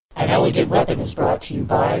Elegant Weapon is brought to you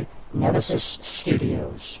by Nemesis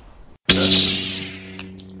Studios.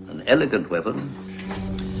 An elegant weapon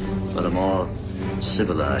for a more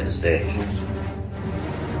civilized age.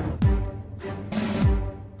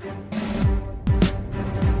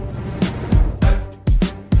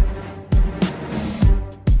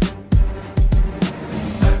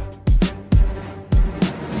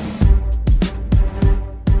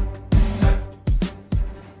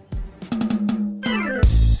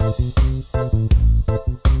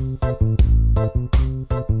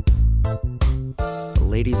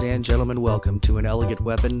 Ladies and gentlemen, welcome to An Elegant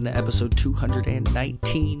Weapon, episode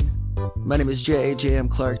 219. My name is J.M.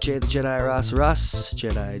 Clark, J the Jedi Ross,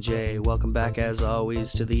 Jedi J. Welcome back, as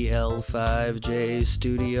always, to the L5J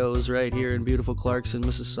studios right here in beautiful Clarkson,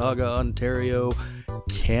 Mississauga, Ontario,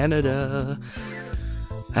 Canada.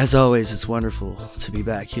 As always, it's wonderful to be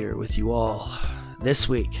back here with you all. This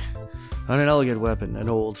week, on An Elegant Weapon, an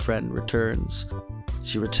old friend returns.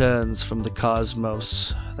 She returns from the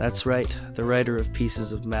cosmos. That's right, the writer of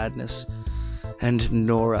Pieces of Madness. And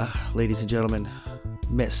Nora, ladies and gentlemen,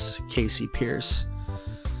 Miss Casey Pierce.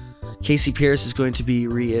 Casey Pierce is going to be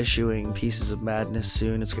reissuing Pieces of Madness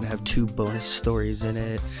soon. It's going to have 2 bonus stories in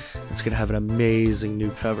it. It's going to have an amazing new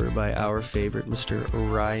cover by our favorite Mr.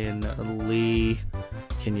 Ryan Lee.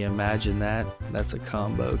 Can you imagine that? That's a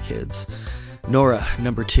combo, kids. Nora,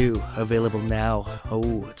 number 2, available now.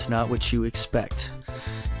 Oh, it's not what you expect.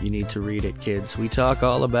 You need to read it, kids. We talk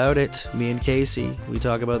all about it. Me and Casey, we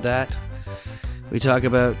talk about that. We talk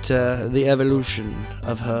about the evolution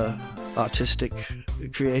of her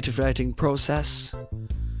autistic creative writing process.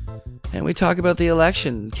 And we talk about the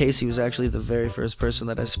election. Casey was actually the very first person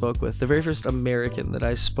that I spoke with, the very first American that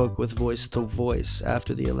I spoke with voice to voice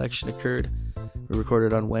after the election occurred. We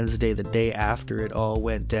recorded on Wednesday, the day after it all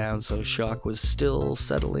went down, so shock was still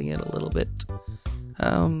settling in a little bit.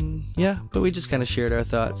 But we just kind of shared our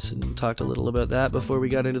thoughts and talked a little about that before we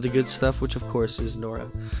got into the good stuff, which of course is Nora.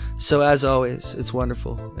 So as always, it's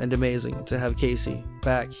wonderful and amazing to have Casey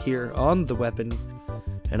back here on The Weapon,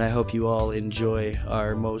 and I hope you all enjoy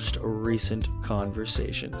our most recent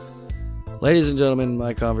conversation. Ladies and gentlemen,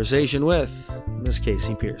 my conversation with Miss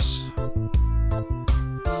Casey Pierce.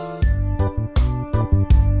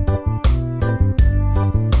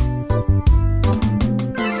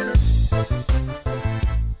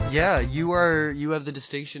 Yeah, you have the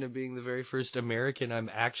distinction of being the very first American I'm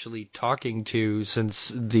actually talking to since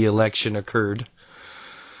the election occurred.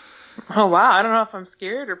 Oh wow, I don't know if I'm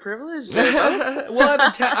scared or privileged or both. Well,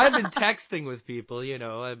 I've been texting with people, you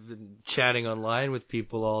know, I've been chatting online with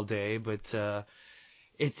people all day, but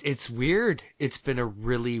it's weird. It's been a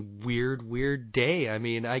really weird day. I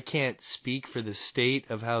mean, I can't speak for the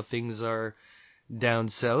state of how things are down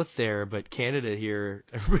south there, but Canada here,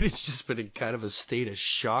 everybody's just been in kind of a state of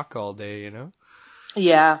shock all day, you know?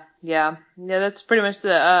 Yeah. That's pretty much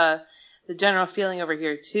the general feeling over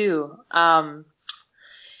here too. I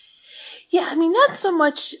mean, not so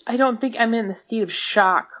much. I don't think I'm in the state of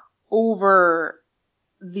shock over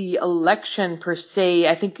the election per se.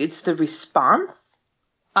 I think it's the response.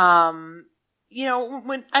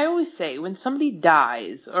 When I always say when somebody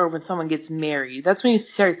dies or when someone gets married, that's when you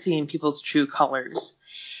start seeing people's true colors.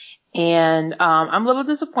 And I'm a little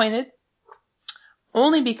disappointed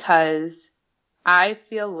only because I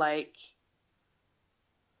feel like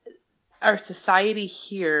our society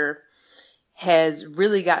here has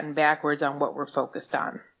really gotten backwards on what we're focused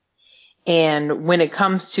on. And when it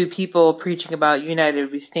comes to people preaching about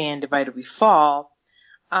united we stand, divided we fall,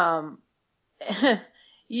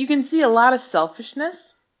 you can see a lot of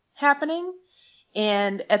selfishness happening.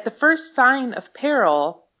 And at the first sign of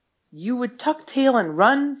peril, you would tuck tail and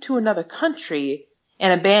run to another country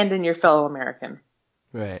and abandon your fellow American.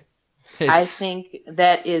 Right. I think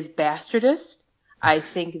that is bastardist. I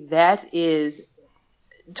think that is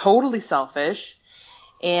totally selfish.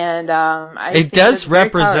 And it does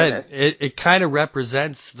represent it kind of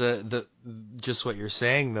represents the just what you're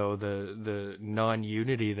saying, though, the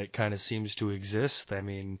non-unity that kind of seems to exist. I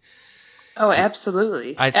mean, oh,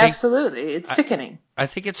 absolutely. Absolutely. It's sickening. I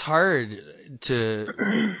think it's hard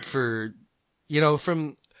for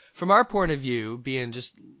from our point of view, being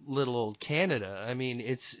just little old Canada. I mean,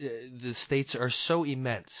 it's the states are so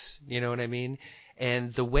immense, you know what I mean?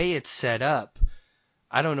 And the way it's set up,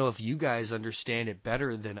 I don't know if you guys understand it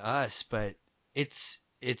better than us, but it's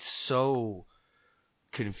so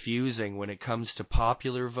confusing when it comes to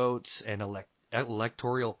popular votes and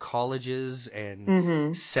electoral colleges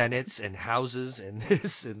and senates and houses and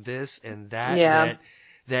this and that. Yeah.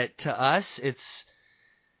 That to us it's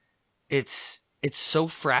so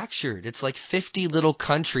fractured. It's like 50 little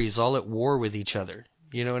countries all at war with each other.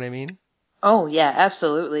 You know what I mean? Oh, yeah,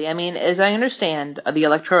 absolutely. I mean, as I understand, the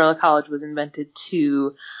Electoral College was invented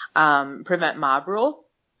to prevent mob rule.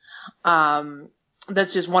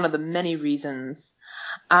 That's just one of the many reasons.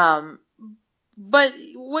 But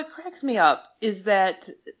what cracks me up is that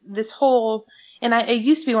this whole, and I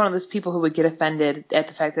used to be one of those people who would get offended at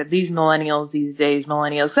the fact that these millennials these days,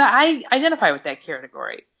 so I identify with that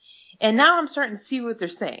category. And now I'm starting to see what they're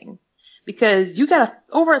saying. Because you got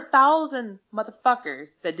over 1,000 motherfuckers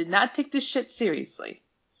that did not take this shit seriously.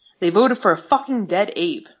 They voted for a fucking dead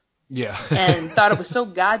ape. Yeah. And thought it was so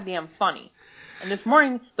goddamn funny. And this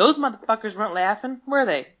morning, those motherfuckers weren't laughing, were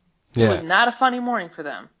they? Yeah. It was not a funny morning for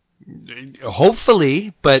them.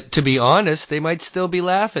 Hopefully, but to be honest, they might still be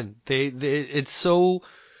laughing. It's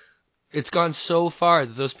gone so far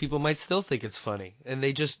that those people might still think it's funny, and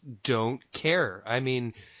they just don't care. I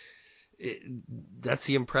mean, that's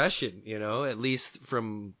the impression, at least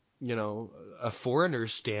from, a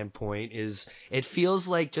foreigner's standpoint, is it feels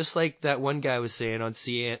like, just like that one guy was saying on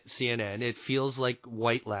CNN, it feels like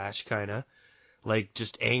white lash, kind of like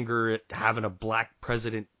just anger at having a black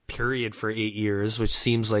president period for 8 years, which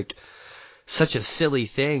seems like such a silly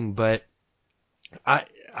thing. But I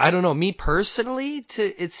don't know, me personally,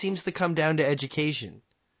 it seems to come down to education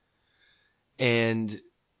and,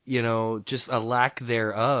 just a lack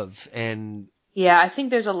thereof. And yeah, I think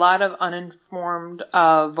there's a lot of uninformed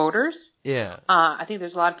voters. Yeah. I think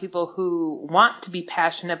there's a lot of people who want to be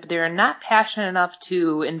passionate, but they're not passionate enough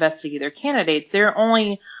to investigate their candidates. They're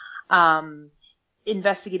only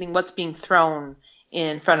investigating what's being thrown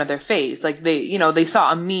in front of their face. Like they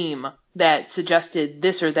saw a meme that suggested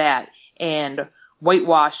this or that and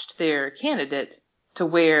whitewashed their candidate to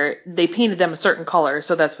where they painted them a certain color,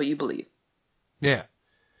 so that's what you believe. Yeah.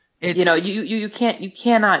 You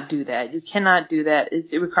cannot do that. You cannot do that.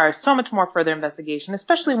 It requires so much more further investigation,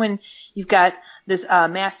 especially when you've got this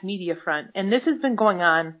mass media front. And this has been going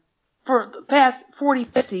on for the past 40,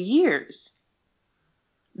 50 years.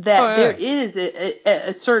 That there is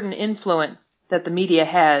a certain influence that the media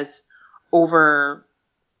has over,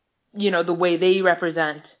 the way they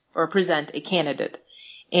represent or present a candidate.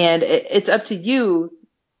 And it's up to you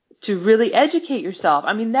to really educate yourself.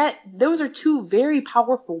 I mean, those are two very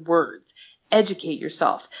powerful words. Educate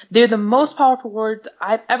yourself. They're the most powerful words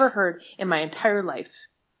I've ever heard in my entire life.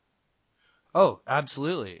 Oh,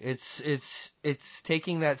 absolutely. It's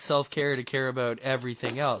taking that self-care to care about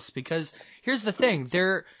everything else. Because here's the thing,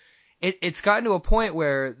 it's gotten to a point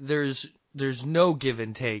where there's no give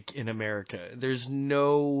and take in America. There's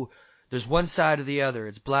one side or the other.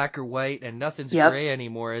 It's black or white, and nothing's gray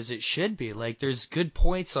anymore, as it should be. Like, there's good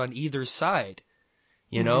points on either side.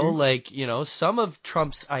 Some of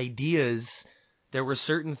Trump's ideas, there were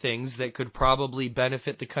certain things that could probably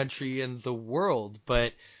benefit the country and the world,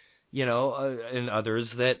 but, and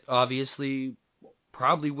others that obviously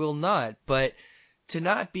probably will not. But to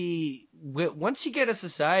not be, once you get a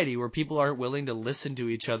society where people aren't willing to listen to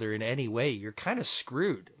each other in any way, you're kind of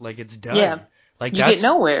screwed. Like, it's done. Yeah. Like, you get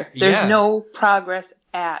nowhere. There's no progress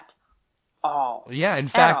at all. Yeah, in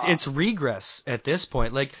fact, it's regress at this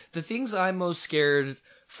point. Like, the things I'm most scared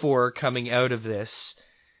for coming out of this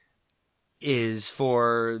is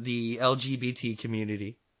for the LGBT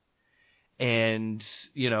community and,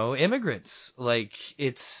 immigrants. Like,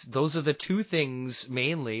 those are the two things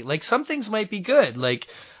mainly. Like, some things might be good. Like,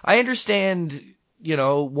 I understand,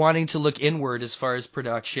 wanting to look inward as far as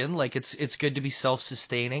production. Like, it's good to be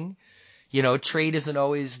self-sustaining. Trade isn't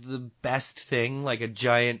always the best thing, like a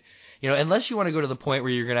giant, unless you want to go to the point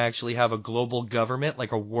where you're going to actually have a global government,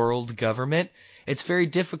 like a world government. It's very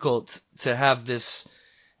difficult to have this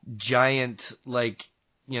giant,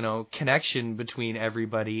 connection between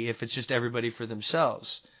everybody if it's just everybody for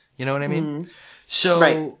themselves. You know what I mean? Mm-hmm. So,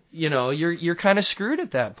 right. You're kind of screwed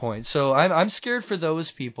at that point. So I'm scared for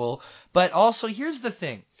those people. But also, here's the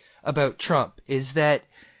thing about Trump is that,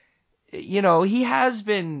 he has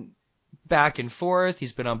been back and forth.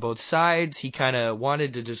 He's been on both sides. He kind of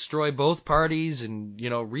wanted to destroy both parties and,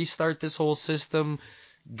 restart this whole system.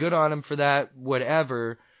 Good on him for that,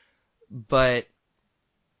 whatever. But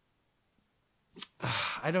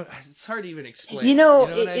it's hard to even explain. You know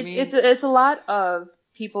what I mean? It's a lot of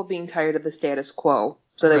people being tired of the status quo.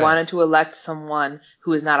 So they wanted to elect someone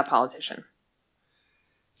who is not a politician.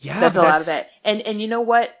 Yeah, that's a lot of that. And you know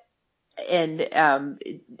what? And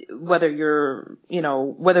whether you're,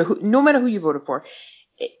 no matter who you voted for,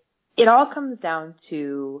 it all comes down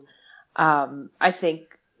to, I think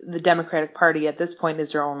the Democratic Party at this point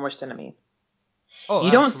is their own worst enemy. Oh,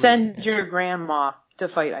 you don't send your grandma to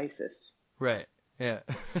fight ISIS. Right. Yeah.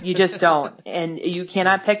 You just don't. And you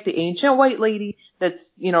cannot pick the ancient white lady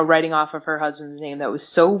that's, writing off of her husband's name. That was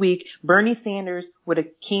so weak. Bernie Sanders would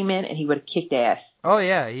have came in and he would have kicked ass. Oh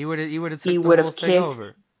yeah, he would have took He the would whole have thing kicked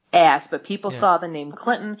over. ass, but people Yeah. saw the name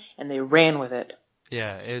Clinton and they ran with it.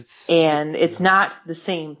 Yeah, it's not the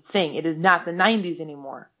same thing. It is not the 90s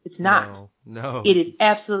anymore. It's not. No. It is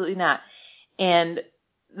absolutely not. And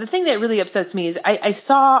the thing that really upsets me is I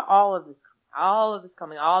saw all of this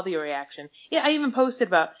coming, all the reaction. Yeah, I even posted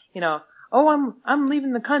about, oh, I'm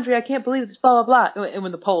leaving the country. I can't believe this, blah, blah, blah. And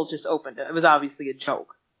when the polls just opened, it was obviously a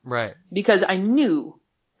joke. Right. Because I knew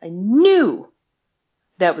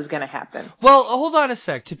that was going to happen. Well, hold on a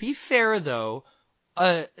sec. To be fair, though,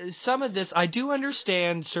 some of this, I do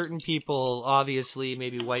understand certain people, obviously,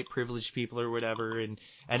 maybe white privileged people or whatever,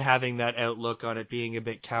 and having that outlook on it being a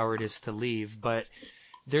bit cowardice to leave, but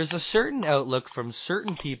there's a certain outlook from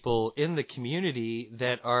certain people in the community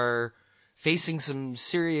that are facing some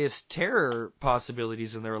serious terror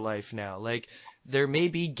possibilities in their life now. Like, there may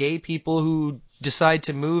be gay people who decide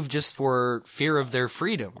to move just for fear of their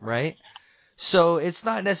freedom, right? So it's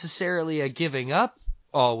not necessarily a giving up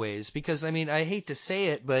always, because, I mean, I hate to say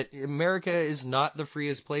it, but America is not the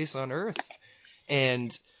freest place on earth.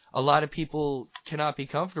 And a lot of people cannot be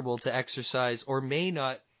comfortable to exercise, or may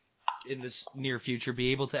not in this near future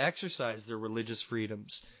be able to exercise their religious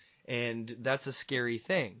freedoms. And that's a scary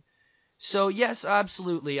thing. So yes,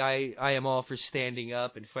 absolutely, I am all for standing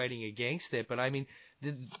up and fighting against it. But I mean,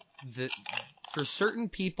 for certain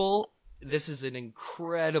people, this is an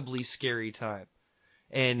incredibly scary time.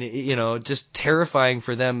 And, just terrifying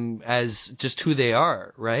for them as just who they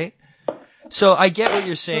are, right? So I get what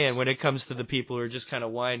you're saying when it comes to the people who are just kind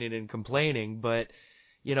of whining and complaining, but,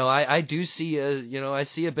 I do see I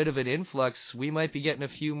see a bit of an influx. We might be getting a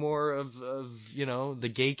few more of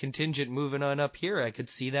the gay contingent moving on up here. I could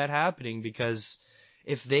see that happening, because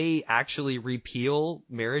if they actually repeal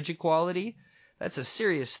marriage equality, that's a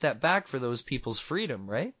serious step back for those people's freedom,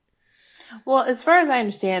 right? Well, as far as I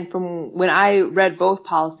understand, from when I read both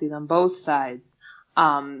policies on both sides,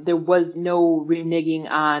 there was no reneging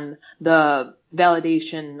on the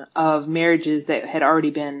validation of marriages that had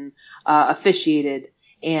already been officiated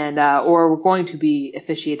and or were going to be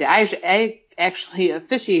officiated. I actually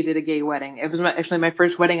officiated a gay wedding. It was actually my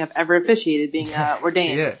first wedding I've ever officiated, being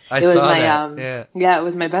ordained. Yeah, I saw that. Yeah, it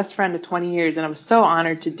was my best friend of 20 years, and I was so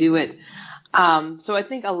honored to do it. So I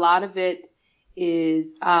think a lot of it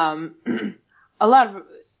is a lot of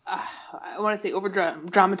I want to say over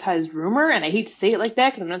dramatized rumor, and I hate to say it like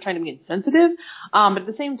that because I'm not trying to be insensitive. But at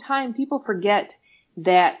the same time, people forget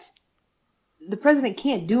that the president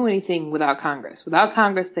can't do anything without Congress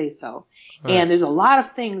say so. Right. And there's a lot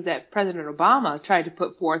of things that President Obama tried to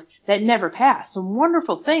put forth that never passed. Some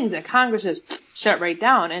wonderful things that Congress just shut right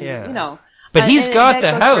down. And but he's got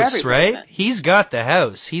the House, right? He's got the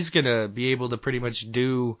House. He's gonna be able to pretty much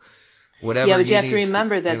do whatever. Yeah, but you have to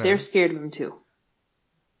remember that they're scared of him too.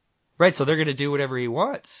 Right, so they're going to do whatever he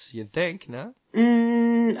wants, you'd think, no?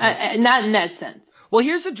 Not in that sense. Well,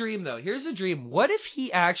 here's a dream, though. Here's a dream. What if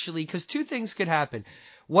he actually, because two things could happen.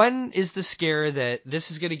 One is the scare that this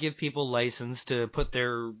is going to give people license to put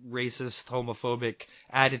their racist, homophobic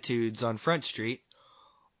attitudes on Front Street.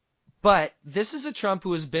 But this is a Trump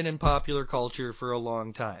who has been in popular culture for a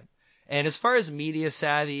long time. And as far as media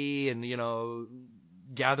savvy and,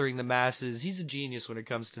 gathering the masses, he's a genius when it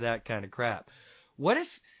comes to that kind of crap. What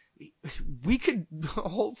if we could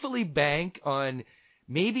hopefully bank on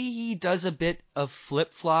maybe he does a bit of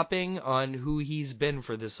flip-flopping on who he's been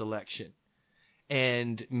for this election.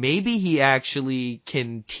 And maybe he actually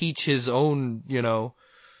can teach his own,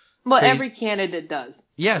 Well, every candidate does.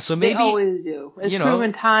 Yeah, so maybe... They always do. It's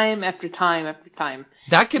proven time after time after time.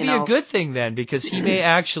 That could be a good thing then, because he may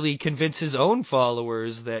actually convince his own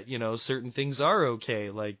followers that, certain things are okay,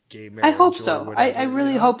 like gay marriage. I hope so. Whatever, I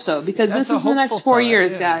really hope so, because this is the next 4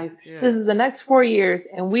 years, guys. Yeah. This is the next 4 years,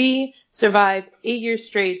 and we survived 8 years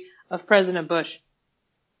straight of President Bush.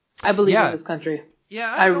 I believe in this country.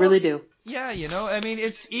 Yeah, I really do. Yeah, I mean,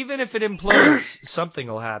 it's even if it implodes, something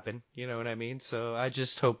will happen. You know what I mean? So I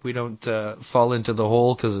just hope we don't fall into the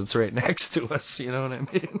hole because it's right next to us. You know what I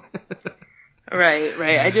mean? Right.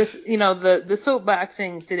 I just, the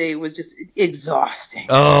soapboxing today was just exhausting.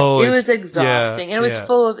 Oh, it was exhausting. And it was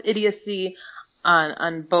full of idiocy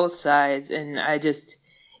on both sides. And I just,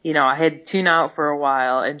 I had to tune out for a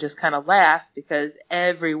while and just kind of laugh because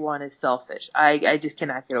everyone is selfish. I just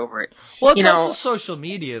cannot get over it. Well, it's also social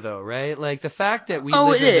media, though, right? Like the fact that we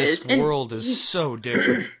live in this world is so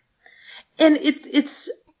different. And it's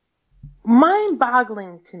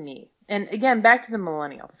mind-boggling to me. And again, back to the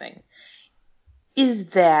millennial thing, is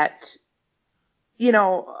that,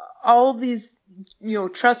 all of these,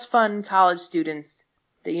 trust fund college students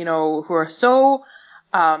that, who are so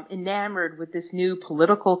enamored with this new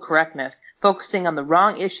political correctness, focusing on the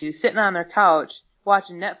wrong issues, sitting on their couch,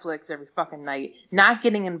 watching Netflix every fucking night, not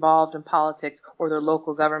getting involved in politics or their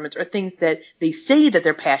local governments or things that they say that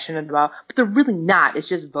they're passionate about, but they're really not. It's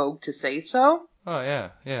just vogue to say so. Oh, yeah,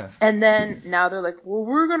 yeah. And then now they're like, well,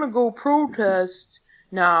 we're going to go protest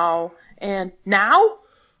now. And now?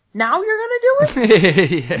 Now you're going to do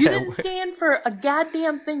it? Yeah. You didn't stand for a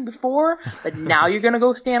goddamn thing before, but now you're going to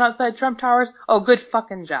go stand outside Trump Towers? Oh, good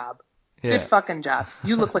fucking job. Yeah. Good fucking job.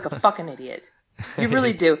 You look like a fucking idiot. You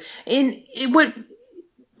really do.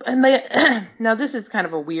 Now this is kind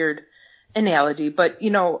of a weird analogy, but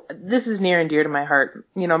this is near and dear to my heart.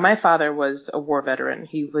 My father was a war veteran.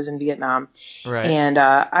 He was in Vietnam. Right. And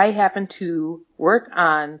I happen to work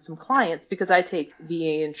on some clients because I take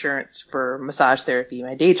VA insurance for massage therapy,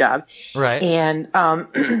 my day job. Right. And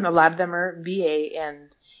a lot of them are VA, and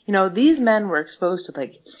these men were exposed to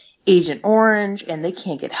like Agent Orange, and they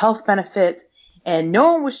can't get health benefits, and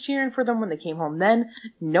no one was cheering for them when they came home then.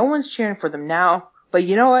 No one's cheering for them now. But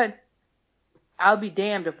you know what? I'll be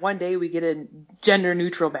damned if one day we get a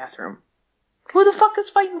gender-neutral bathroom. Who the fuck is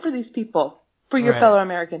fighting for these people? For your fellow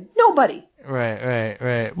American? Nobody.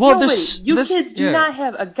 Right. Well, Nobody. Kids do not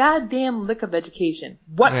have a goddamn lick of education.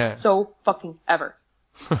 So fucking ever.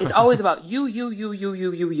 It's always about you.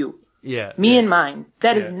 Yeah. Me and mine.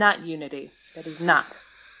 That is not unity. That is not.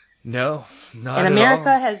 No, not and at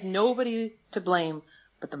America all. has nobody to blame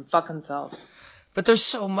but them fucking selves. But there's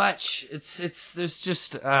so much. There's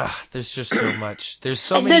just so much. There's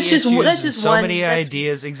so And many that's just- issues, that's and just so one- many that's-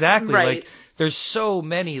 ideas. Exactly. Right. Like there's so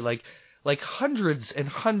many, like hundreds and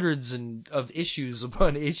hundreds of issues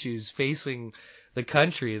upon issues facing the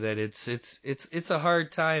country that it's a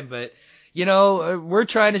hard time. But we're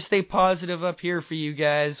trying to stay positive up here for you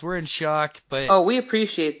guys. We're in shock, but Oh, we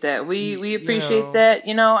appreciate that. We appreciate know. that.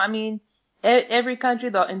 I mean, every country,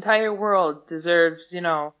 the entire world deserves,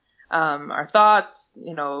 our thoughts,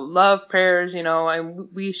 love, prayers,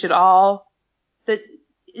 and we should all,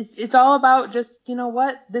 it's all about just,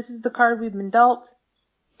 what? This is the card we've been dealt,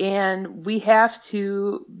 and we have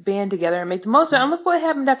to band together and make the most of it. And look what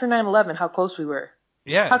happened after 9/11, how close we were.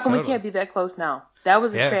 yeah. How come we totally. can't be that close now? That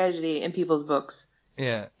was a Yeah. tragedy in people's books.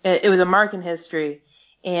 Yeah. It was a mark in history.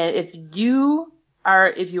 And if you are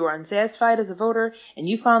unsatisfied as a voter and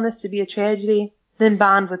you found this to be a tragedy, then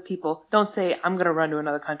bond with people. Don't say, I'm going to run to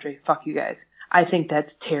another country. Fuck you guys. I think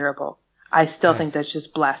that's terrible. I still think that's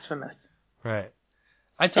just blasphemous. Right.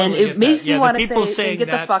 I And totally it get makes that. me Yeah, want the to people say, saying get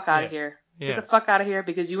the that, fuck out yeah. of here. Yeah. Get the fuck out of here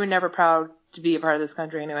because you were never proud to be a part of this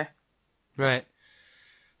country anyway. Right.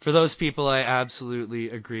 For those people, I absolutely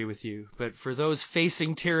agree with you. But for those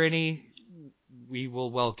facing tyranny, we will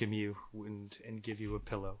welcome you and give you a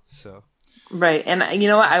pillow. So. Right. And you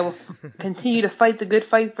know what? I will continue to fight the good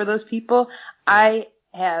fight for those people. I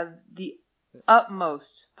have the utmost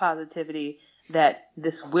positivity that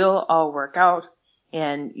this will all work out.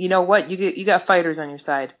 And you know what? You got fighters on your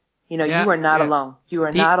side. You are not alone. You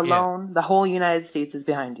are not alone. The whole United States is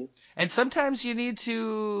behind you. And sometimes you need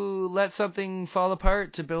to let something fall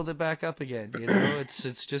apart to build it back up again.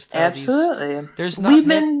 It's just how Absolutely. There's not. We've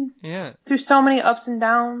been Yeah. through so many ups and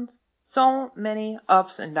downs. So many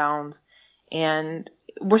ups and downs. And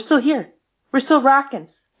we're still here. We're still rocking.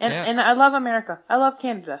 And I love America. I love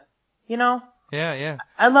Canada. Yeah.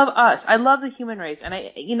 I love us. I love the human race. And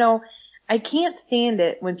I can't stand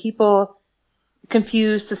it when people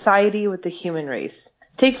confuse society with the human race.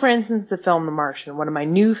 Take, for instance, the film The Martian, one of my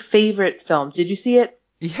new favorite films. Did you see it?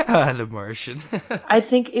 Yeah, The Martian. I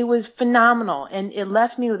think it was phenomenal, and it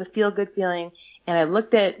left me with a feel-good feeling. And I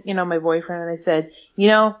looked at, my boyfriend, and I said,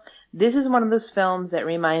 this is one of those films that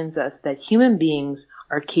reminds us that human beings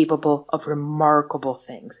are capable of remarkable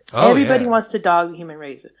things. Everybody wants to dog the human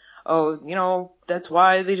race. Oh, that's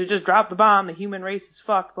why they should just drop the bomb. The human race is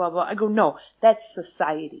fucked, blah, blah. I go, no, that's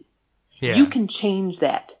society. Yeah. You can change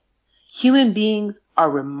that. Human beings are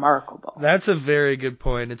remarkable. That's a very good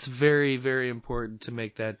point. It's very, very important to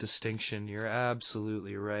make that distinction. You're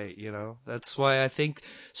absolutely right. That's why I think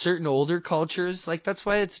certain older cultures, that's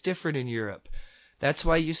why it's different in Europe. That's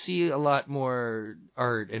why you see a lot more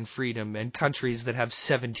art and freedom and countries that have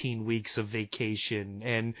 17 weeks of vacation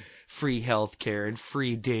and free healthcare and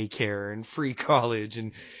free daycare and free college.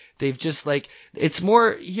 And they've just it's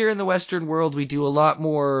more here in the Western world. We do a lot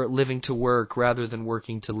more living to work rather than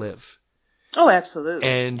working to live. Oh, absolutely.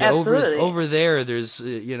 And absolutely. over there, there's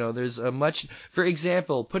there's a much. For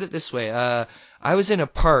example, put it this way: I was in a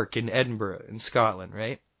park in Edinburgh, in Scotland,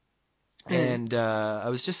 right? And I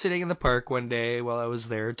was just sitting in the park one day while I was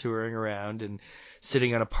there touring around and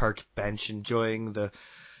sitting on a park bench enjoying the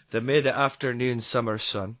mid-afternoon summer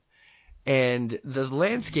sun. And the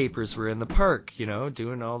landscapers were in the park,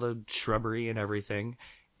 doing all the shrubbery and everything.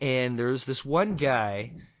 And there's this one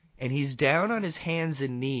guy, and he's down on his hands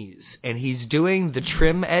and knees, and he's doing the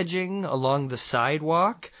trim edging along the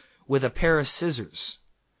sidewalk with a pair of scissors.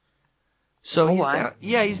 So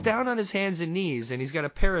he's down on his hands and knees, and he's got a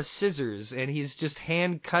pair of scissors, and he's just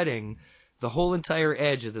hand cutting the whole entire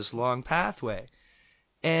edge of this long pathway.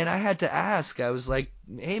 And I had to ask, I was like,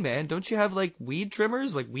 hey man, don't you have like weed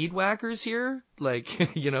trimmers, like weed whackers here? Like,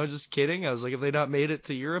 just kidding. I was like, have they not made it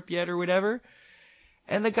to Europe yet or whatever?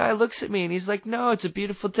 And the guy looks at me and he's like, no, it's a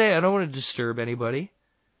beautiful day. I don't want to disturb anybody.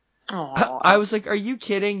 Aww. I was like, are you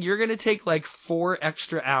kidding? You're going to take like 4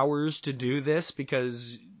 extra hours to do this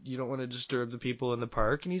because you don't want to disturb the people in the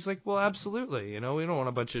park? And he's like, well, absolutely. We don't want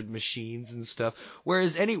a bunch of machines and stuff.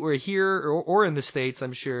 Whereas anywhere here or in the States,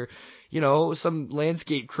 I'm sure, some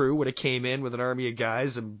landscape crew would have came in with an army of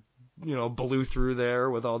guys and, blew through there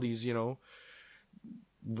with all these,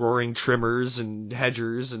 roaring trimmers and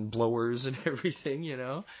hedgers and blowers and everything,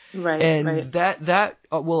 Right. And right. that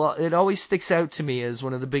it always sticks out to me as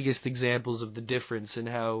one of the biggest examples of the difference in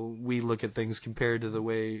how we look at things compared to the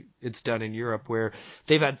way it's done in Europe, where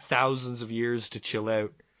they've had thousands of years to chill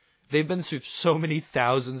out. They've been through so many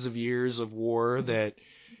thousands of years of war that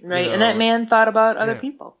Right. And that man thought about other yeah.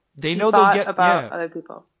 people. They He know thought they'll get about other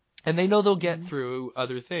people. And they know they'll get through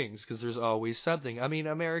other things because there's always something. I mean,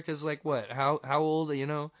 America's like what? How old?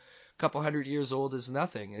 A couple hundred years old is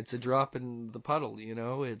nothing. It's a drop in the puddle.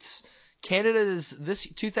 It's Canada's this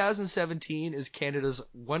 2017 is Canada's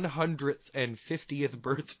 150th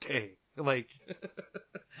birthday. Like,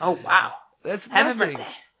 oh wow, that's happy nothing.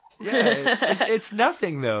 birthday. Yeah, it's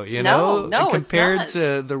nothing though, No, compared it's not.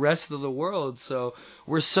 to the rest of the world. So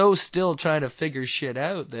we're so still trying to figure shit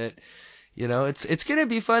out that. It's going to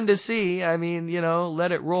be fun to see. I mean,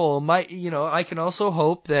 let it roll. I can also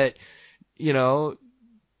hope that, I'm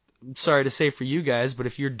sorry to say for you guys, but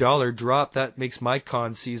if your dollar dropped, that makes my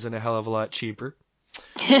con season a hell of a lot cheaper.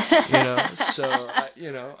 So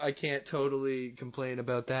I can't totally complain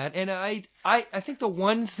about that. And I think the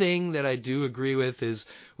one thing that I do agree with is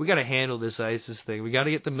we got to handle this ISIS thing. We got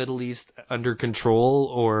to get the Middle East under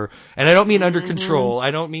control, and I don't mean under control.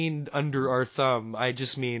 I don't mean under our thumb. I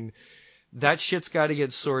just mean that shit's got to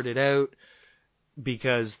get sorted out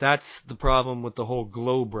because that's the problem with the whole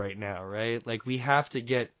globe right now, right? Like we have to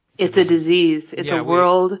get. It's a disease. It's a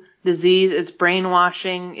world disease. It's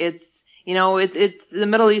brainwashing. It's it's the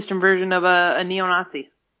Middle Eastern version of a neo-Nazi.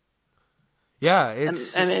 Yeah,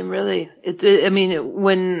 it's. I mean, really, it's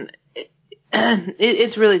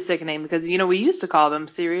really sickening because we used to call them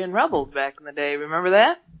Syrian rebels back in the day. Remember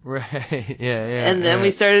that? Right. Yeah. And then we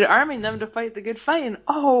started arming them to fight the good fight, and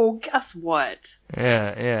guess what?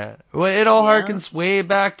 Yeah. Well, it all harkens way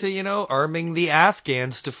back to arming the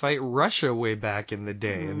Afghans to fight Russia way back in the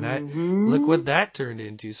day, and that look what that turned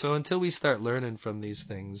into. So until we start learning from these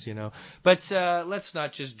things, But let's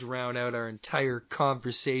not just drown out our entire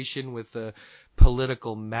conversation with the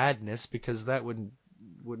political madness because that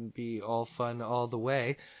wouldn't be all fun all the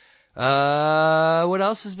way. What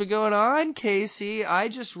else has been going on, Casey? I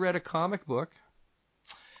just read a comic book.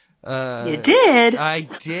 You did? I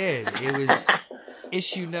did. It was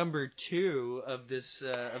issue number 2 of this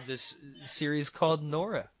series called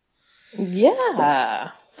Nora.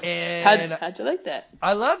 Yeah. And how'd you like that?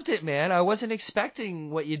 I loved it, man. I wasn't expecting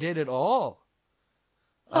what you did at all.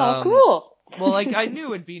 Oh, cool. Well, like, I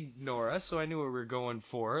knew it'd be Nora, so I knew what we were going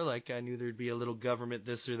for. Like, I knew there'd be a little government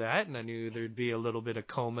this or that, and I knew there'd be a little bit of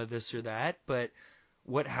coma this or that. But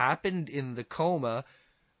what happened in the coma,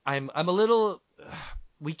 I'm a little...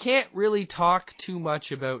 We can't really talk too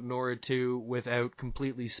much about Nora 2 without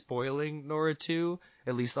completely spoiling Nora 2,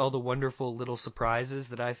 at least all the wonderful little surprises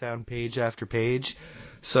that I found page after page.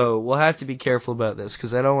 So we'll have to be careful about this,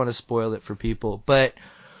 because I don't want to spoil it for people. But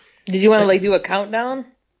did you want to, do a countdown?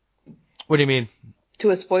 What do you mean?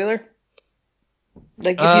 To a spoiler?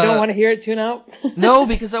 Like, if you don't want to hear it, tune out? No,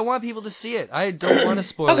 because I want people to see it. I don't want to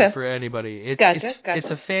spoil it for anybody. Gotcha.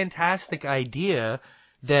 It's a fantastic idea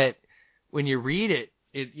that when you read it,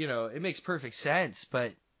 it makes perfect sense.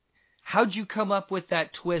 But how'd you come up with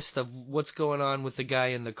that twist of what's going on with the guy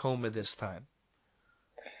in the coma this time?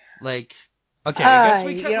 Like, okay, I guess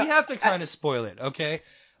we have to kind of spoil it, okay?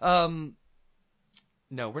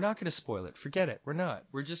 No, we're not going to spoil it. Forget it. We're not.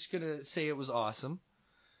 We're just going to say it was awesome.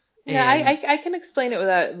 Yeah, I can explain it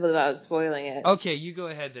without spoiling it. Okay, you go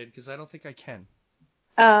ahead then, because I don't think I can.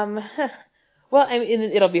 Well, I mean,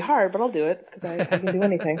 it'll be hard, but I'll do it because I can do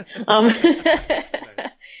anything.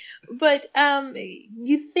 Nice. But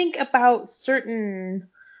you think about certain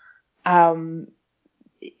um,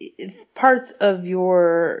 parts of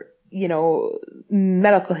your,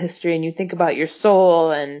 medical history, and you think about your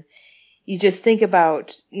soul, and you just think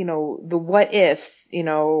about, the what ifs.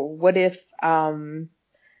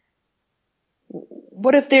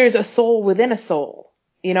 What if there's a soul within a soul?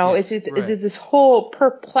 Yes, it's right. this whole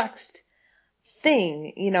perplexed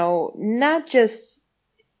thing, not just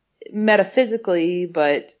metaphysically,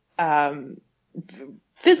 but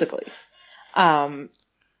physically.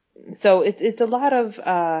 So it's a lot of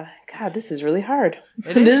God, this is really hard.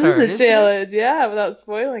 It is This hard, is a isn't it? challenge, yeah, without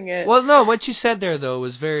spoiling it. Well, no, what you said there though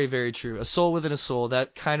was very, very true. A soul within a soul.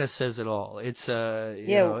 That kind of says it all. It's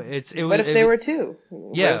What if there were two?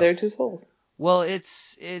 What Yeah. if there were two souls? Well, it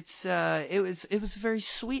was a very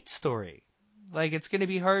sweet story. Like, it's going to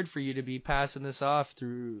be hard for you to be passing this off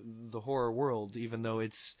through the horror world, even though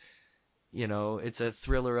it's a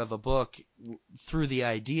thriller of a book through the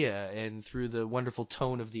idea and through the wonderful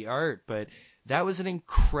tone of the art. But that was an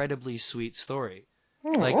incredibly sweet story.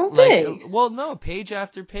 Thanks. Well, no, page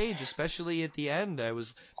after page, especially at the end. I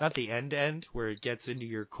was not the end where it gets into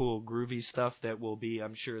your cool groovy stuff that will be,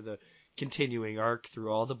 I'm sure, the continuing arc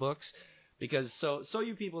through all the books. Because so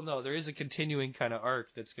you people know, there is a continuing kind of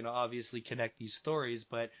arc that's going to obviously connect these stories.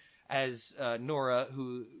 But as Nora,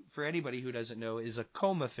 who, for anybody who doesn't know, is a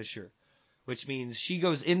coma fisher, which means she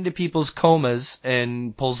goes into people's comas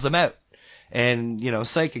and pulls them out, and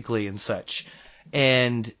psychically and such.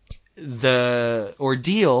 And the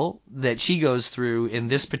ordeal that she goes through in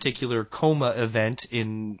this particular coma event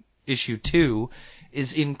in issue 2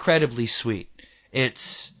 is incredibly sweet.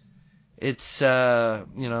 It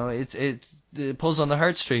pulls on the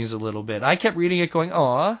heartstrings a little bit. I kept reading it going,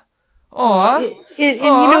 aw,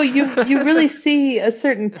 And you really see a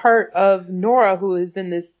certain part of Nora, who has been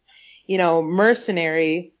this,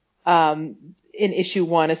 mercenary, in issue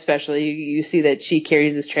 1 especially. You see that she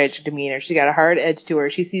carries this tragic demeanor. She's got a hard edge to her.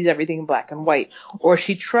 She sees everything in black and white, or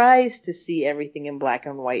she tries to see everything in black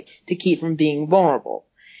and white to keep from being vulnerable.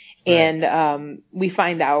 Right. And we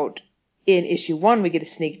find out in issue 1, we get a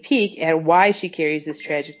sneak peek at why she carries this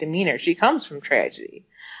tragic demeanor. She comes from tragedy.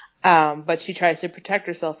 But she tries to protect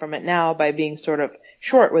herself from it now by being sort of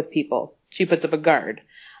short with people. She puts up a guard.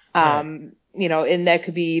 Right. And that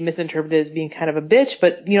could be misinterpreted as being kind of a bitch,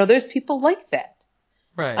 but there's people like that.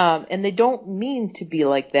 Right. And they don't mean to be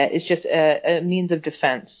like that. It's just a means of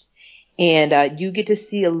defense. And you get to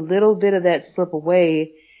see a little bit of that slip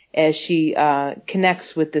away as she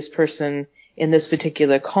connects with this person in this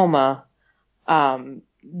particular coma,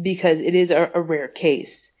 because it is a rare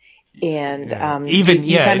case. And even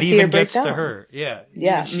you it even gets down. to her. Yeah.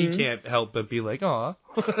 Yeah. Even she can't help but be like, aw.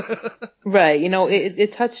 Right.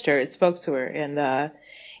 It touched her. It spoke to her, and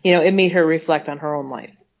it made her reflect on her own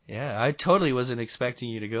life. Yeah, I totally wasn't expecting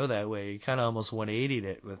you to go that way. You kind of almost 180'd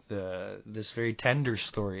it with this very tender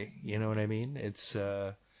story. You know what I mean? It's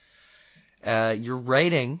your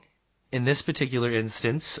writing in this particular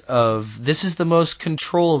instance of this is the most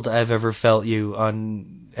controlled I've ever felt you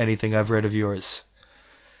on anything I've read of yours.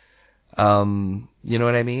 You know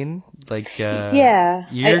what I mean? Like, yeah,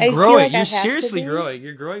 you're I growing. feel like You're seriously growing.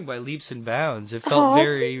 You're growing by leaps and bounds. It felt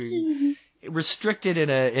very restricted in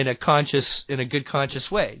a good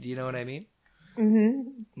conscious way. Do you know what I mean?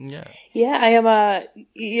 Mm-hmm. Yeah. Yeah, I am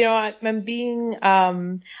I'm being,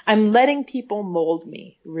 I'm letting people mold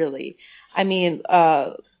me, really. I mean,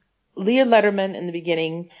 Leah Letterman in the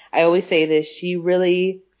beginning, I always say this, she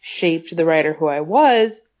really shaped the writer who I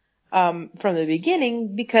was, from the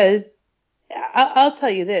beginning, because I'll tell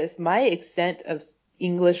you this, my extent of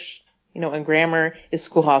English, and grammar is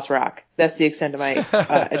Schoolhouse Rock. That's the extent of my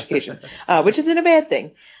education, which isn't a bad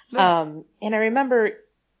thing. No. And I remember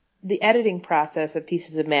the editing process of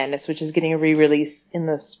Pieces of Madness, which is getting a re-release in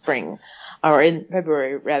the spring, or in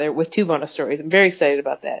February rather, with 2 bonus stories. I'm very excited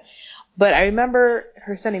about that. But I remember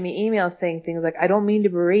her sending me emails saying things like, I don't mean to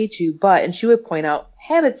berate you, but, and she would point out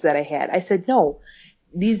habits that I had. I said, no,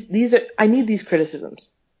 I need these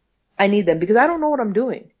criticisms. I need them because I don't know what I'm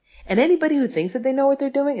doing. And anybody who thinks that they know what they're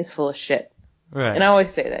doing is full of shit. Right. And I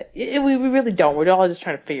always say that. We really don't. We're all just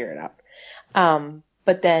trying to figure it out.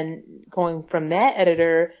 But then going from that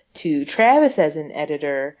editor to Travis as an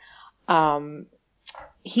editor,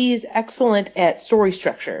 he's excellent at story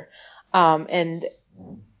structure. And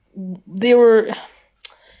they were,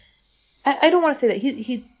 I don't want to say that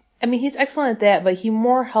he's excellent at that, but he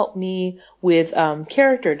more helped me with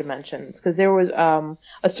character dimensions, because there was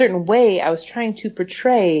a certain way I was trying to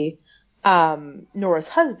portray Nora's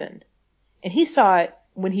husband, and he saw it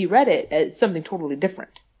when he read it as something totally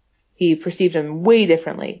different. He perceived him way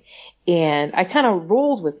differently. And I kind of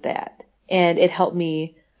rolled with that. And it helped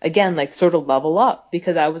me, again, like sort of level up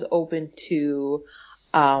because I was open to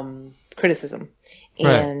criticism.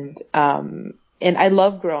 Right. And I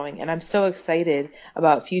love growing, and I'm so excited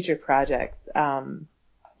about future projects. I'm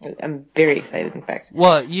very excited, in fact.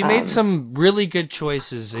 Well, you made some really good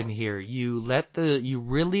choices in here. You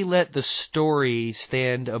really let the story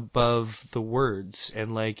stand above the words,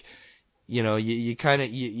 and like, you know, you kind of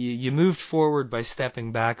you moved forward by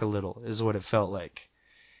stepping back a little, is what it felt like.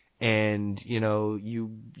 And you know,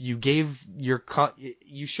 you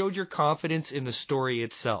showed your confidence in the story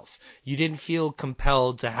itself. You didn't feel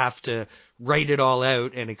compelled to have to write it all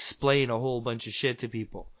out and explain a whole bunch of shit to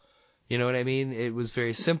people. You know what I mean? It was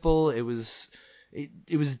very simple. It was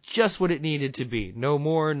just what it needed to be. No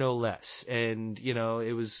more, no less. And you know,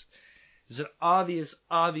 it was an obvious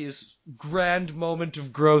grand moment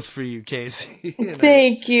of growth for you, Casey. You know?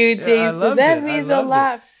 Thank you, Jason. Yeah, I loved that it. means a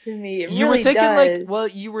lot to me. It you really were thinking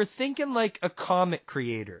does. you were thinking like a comic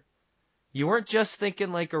creator. You weren't just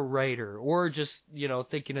thinking like a writer or just, you know,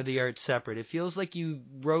 thinking of the art separate. It feels like you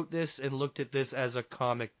wrote this and looked at this as a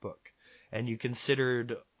comic book and you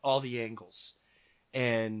considered all the angles.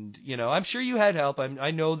 And, you know, I'm sure you had help.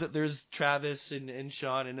 I know that there's Travis and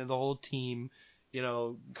Sean and the whole team, you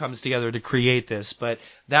know, comes together to create this, but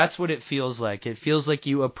that's what it feels like. It feels like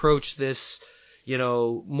you approach this, you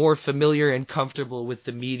know, more familiar and comfortable with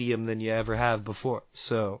the medium than you ever have before.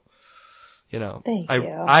 So, you know, Thank you.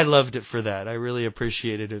 I loved it for that. I really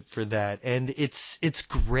appreciated it for that. And it's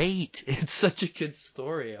great. It's such a good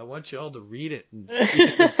story. I want you all to read it. And see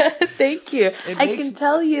it. Thank you. I can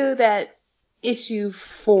tell you that issue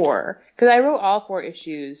 4, because I wrote all 4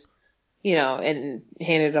 issues, you know, and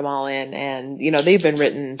handed them all in, and you know they've been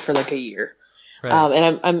written for like a year. Right.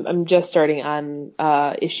 And I'm just starting on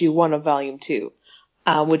issue 1 of volume 2,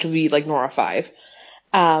 which would be like Nora 5.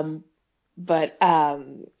 But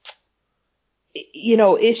you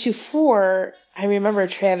know, issue 4, I remember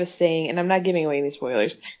Travis saying, and I'm not giving away any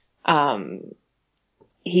spoilers.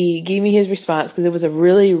 He gave me his response because it was a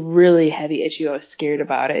really, really heavy issue. I was scared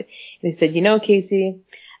about it. And he said, you know, Casey,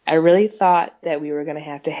 I really thought that we were going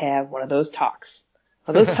to have one of those talks.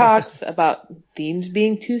 One of those talks about themes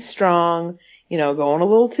being too strong, you know, going a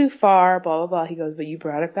little too far, blah, blah, blah. He goes, but you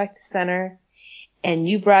brought it back to center and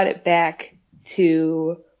you brought it back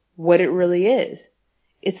to what it really is.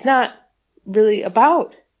 It's not really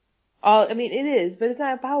about I mean, it is, but it's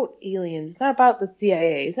not about aliens. It's not about the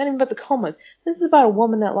CIA. It's not even about the comas. This is about a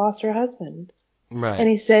woman that lost her husband. Right. And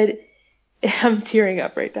he said, I'm tearing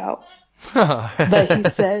up right now.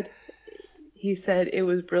 But he said it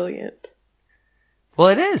was brilliant. Well,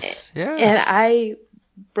 it is. Yeah. And I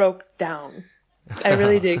broke down. I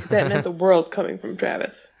really did, because that meant the world coming from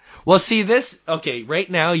Travis. Well, see okay, right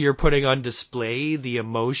now you're putting on display the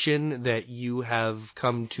emotion that you have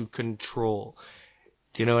come to control.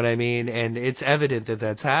 Do you know what I mean? And it's evident that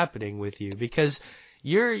that's happening with you because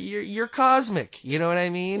you're cosmic. You know what I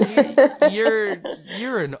mean?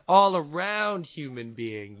 You're an all around human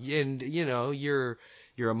being, and you know you're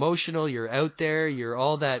emotional. You're out there. You're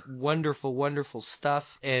all that wonderful, wonderful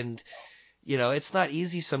stuff. And you know it's not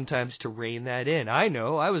easy sometimes to rein that in. I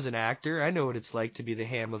know. I was an actor. I know what it's like to be the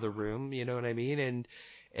ham of the room. You know what I mean?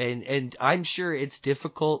 And I'm sure it's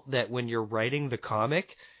difficult that when you're writing the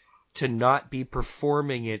comic, to not be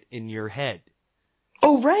performing it in your head.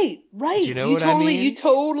 Oh, right. Do you know what I mean? You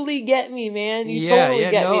totally get me, man. You yeah, totally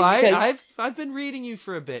get no, me. Because... I've been reading you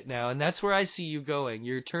for a bit now, and that's where I see you going.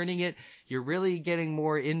 You're turning it, you're really getting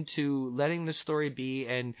more into letting the story be,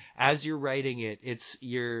 and as you're writing it,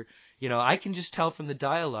 you know, I can just tell from the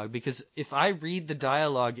dialogue, because if I read the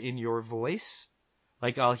dialogue in your voice,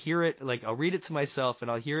 like I'll read it to myself, and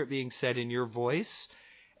I'll hear it being said in your voice,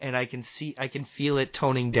 and I can feel it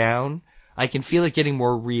toning down. I can feel it getting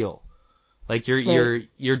more real. Like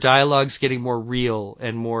your dialogue's getting more real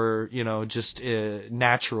and more, you know, just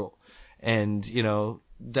natural. And, you know,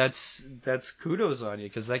 that's kudos on you,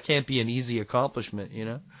 because that can't be an easy accomplishment, you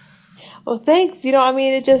know? Well, thanks. You know, I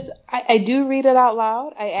mean, I do read it out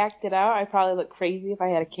loud. I act it out. I probably look crazy if I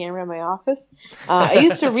had a camera in my office. I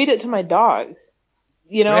used to read it to my dogs.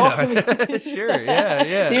 You know, right. Sure,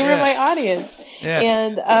 yeah. They were my audience, yeah.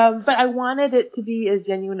 And but I wanted it to be as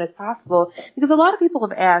genuine as possible, because a lot of people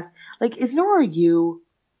have asked, like, is Nora you?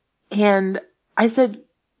 And I said,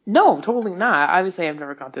 no, totally not. Obviously, I've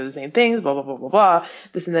never gone through the same things, blah blah blah blah blah,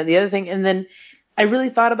 this and that, the other thing. And then I really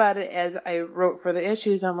thought about it as I wrote for the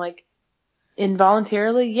issues. I'm like,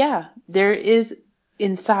 involuntarily, yeah, there is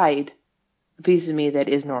inside a piece of me that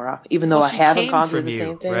is Nora, even though I haven't gone through the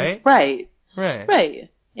same things. Right. Right.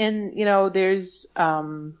 And, there's,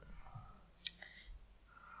 I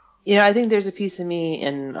think there's a piece of me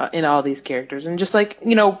in all these characters. And just like,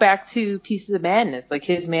 back to Pieces of Madness, like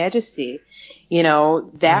His Majesty,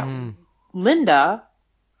 that Linda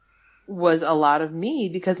was a lot of me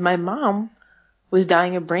because my mom was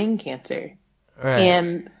dying of brain cancer. Right.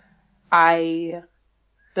 And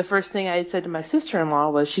the first thing I said to my sister-in-law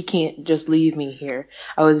was, she can't just leave me here.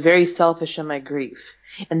 I was very selfish in my grief.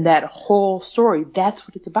 And that whole story, that's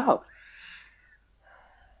what it's about.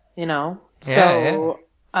 So,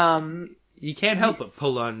 you can't help but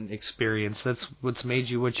pull on experience. That's what's made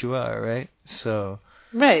you what you are, right? So.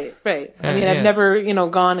 Right. I mean, I've never,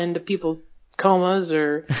 gone into people's comas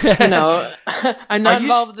or, I'm not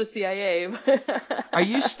involved with the CIA. Are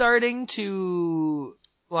you starting to,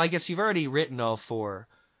 well, I guess you've already written all 4,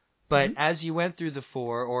 but as you went through the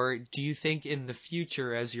 4, or do you think in the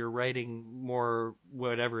future, as you're writing more,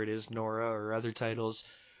 whatever it is, Nora or other titles,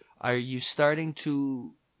 are you starting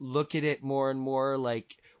to look at it more and more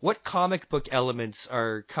like, what comic book elements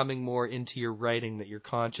are coming more into your writing that you're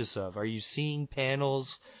conscious of? Are you seeing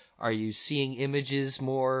panels? Are you seeing images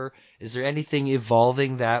more? Is there anything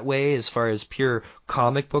evolving that way as far as pure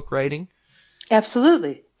comic book writing?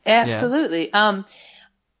 Absolutely. Yeah.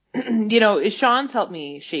 Sean's helped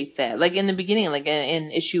me shape that. Like in the beginning, like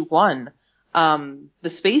in issue 1, the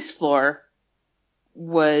space floor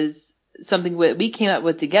was something we came up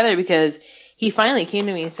with together because he finally came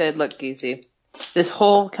to me and said, look, Casey, this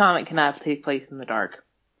whole comic cannot take place in the dark.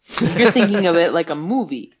 You're thinking of it like a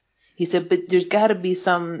movie. He said, but there's got to be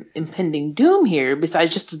some impending doom here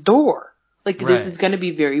besides just a door. Like, this is going to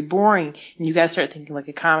be very boring, and you got to start thinking like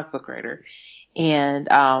a comic book writer. And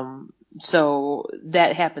so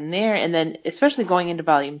that happened there. And then especially going into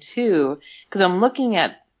volume 2, because I'm looking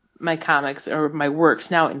at my comics or my works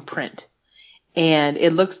now in print. And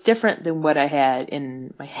it looks different than what I had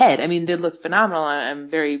in my head. I mean, they look phenomenal. I'm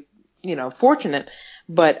very, fortunate.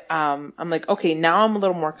 But I'm like, okay, now I'm a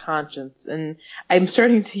little more conscious. And I'm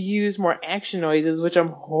starting to use more action noises, which I'm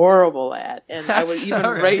horrible at. And I would even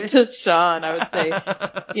write to Sean. I would say,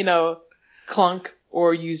 clunk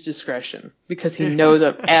or use discretion. Because he knows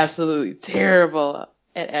I'm absolutely terrible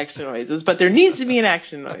at action noises. But there needs to be an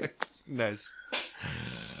action noise. Nice.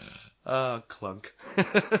 Clunk.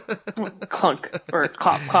 Clunk or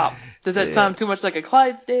clop clop. Does that sound too much like a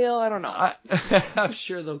Clydesdale? I don't know. I'm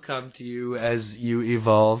sure they'll come to you as you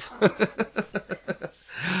evolve.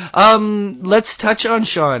 Let's touch on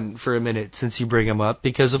Sean for a minute since you bring him up,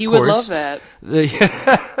 because of he course would love that.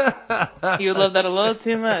 He would love that a little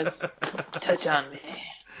too much. Touch on me.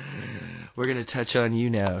 We're going to touch on you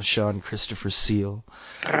now, Sean Christopher Seal.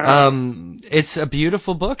 It's a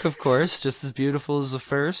beautiful book, of course, just as beautiful as the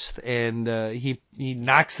first, and he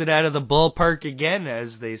knocks it out of the ballpark again,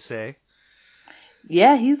 as they say.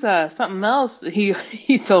 Yeah, he's something else. He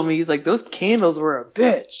told me, he's like, those candles were a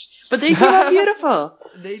bitch, but they came out beautiful.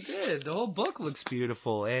 They did. The whole book looks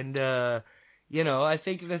beautiful, and I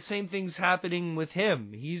think the same thing's happening with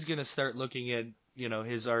him. He's going to start looking at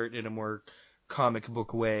his art in a more comic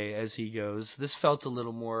book way as he goes. This felt a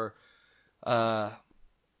little more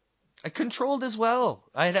controlled as well.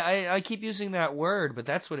 I keep using that word, but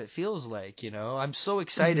that's what it feels like. I'm so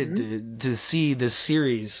excited to see this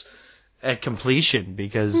series at completion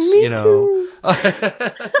because Me too.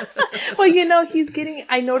 Well,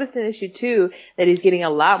 I noticed in issue 2 that he's getting a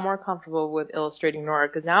lot more comfortable with illustrating Nora,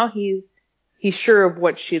 because now he's sure of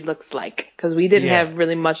what she looks like, because we didn't have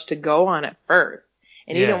really much to go on at first.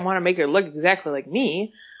 And he didn't want to make her look exactly like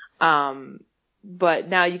me. But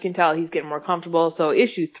now you can tell he's getting more comfortable. So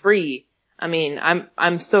issue 3, I mean,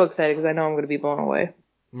 I'm so excited because I know I'm going to be blown away.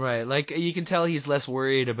 Right. Like, you can tell he's less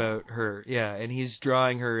worried about her. Yeah. And he's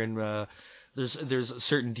drawing her in, there's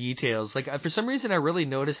certain details. Like, for some reason, I really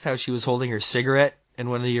noticed how she was holding her cigarette in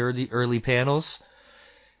one of the early panels.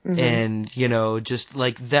 Mm-hmm. And, just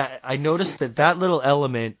like that, I noticed that little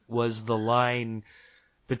element was the line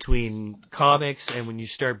between comics and when you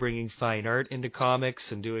start bringing fine art into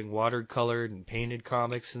comics and doing watercolored and painted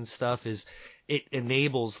comics and stuff, is it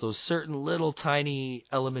enables those certain little tiny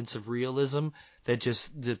elements of realism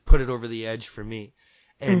that put it over the edge for me.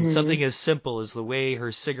 And something as simple as the way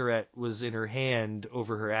her cigarette was in her hand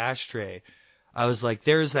over her ashtray, I was like,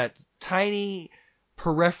 there's that tiny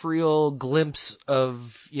peripheral glimpse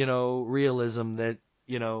of, realism that,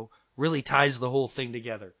 really ties the whole thing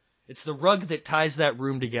together. It's the rug that ties that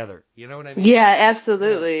room together. You know what I mean? Yeah,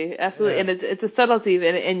 absolutely. Yeah. Absolutely. Yeah. And it's a subtlety.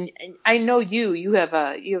 And I know you have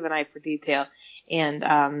an eye for detail,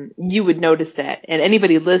 and you would notice that. And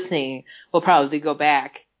anybody listening will probably go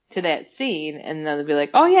back to that scene and they'll be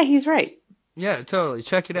like, oh yeah, he's right. Yeah, totally.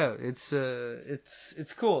 Check it out. It's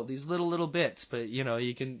cool. These little bits, but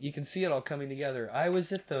you can see it all coming together. I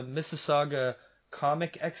was at the Mississauga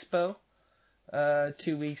Comic Expo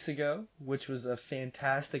 2 weeks ago, which was a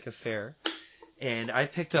fantastic affair. And I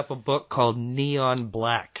picked up a book called Neon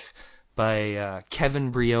Black by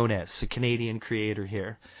Kevin Briones, a Canadian creator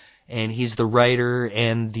here. And he's the writer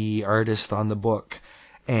and the artist on the book.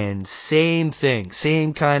 And same thing,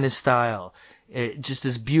 same kind of style. Just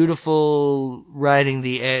this beautiful riding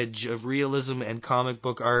the edge of realism and comic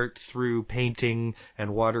book art through painting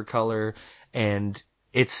and watercolor. And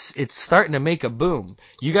it's starting to make a boom.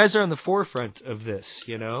 You guys are on the forefront of this,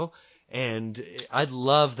 And I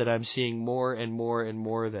love that I'm seeing more and more and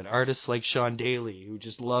more that artists like Sean Daly, who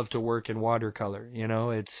just love to work in watercolor,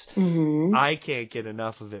 it's, I can't get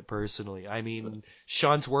enough of it personally. I mean,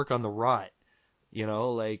 Sean's work on The Rot,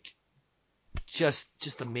 like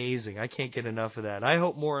just amazing. I can't get enough of that. I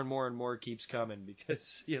hope more and more and more keeps coming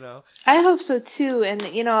because, I hope so too. And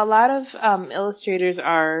a lot of illustrators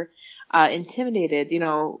are intimidated,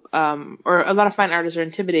 or a lot of fine artists are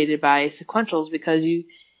intimidated by sequentials because you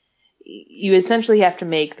essentially have to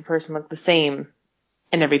make the person look the same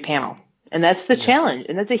in every panel. And that's the challenge.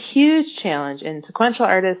 And that's a huge challenge. And sequential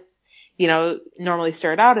artists, normally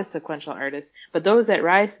start out as sequential artists, but those that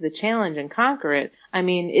rise to the challenge and conquer it, I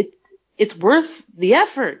mean, it's worth the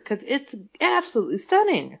effort because it's absolutely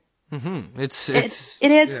stunning. Mm-hmm.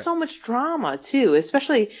 It adds so much drama too,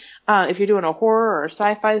 especially if you're doing a horror or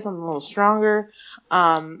sci-fi, something a little stronger.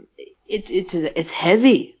 It's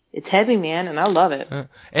heavy. It's heavy, man, and I love it.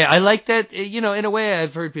 I like that, in a way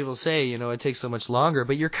I've heard people say, it takes so much longer,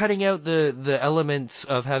 but you're cutting out the elements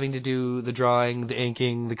of having to do the drawing, the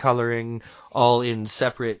inking, the coloring, all in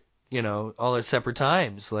separate, all at separate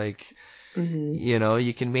times. Like,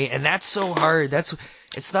 you can make, and that's so hard.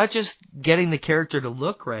 It's not just getting the character to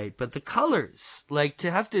look right, but the colors. Like,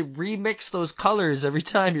 to have to remix those colors every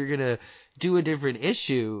time you're gonna do a different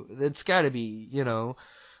issue, that's gotta be,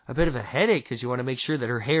 a bit of a headache because you want to make sure that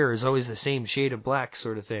her hair is always the same shade of black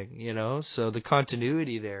sort of thing, so the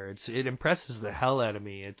continuity there, it impresses the hell out of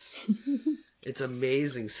me. It's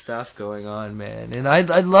amazing stuff going on, man. And I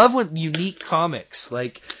love when unique comics,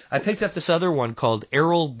 like I picked up this other one called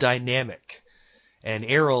Errol Dynamic, and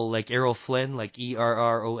Errol, like Errol Flynn, like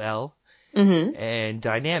ERROL, and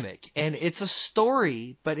Dynamic, and it's a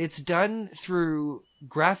story, but it's done through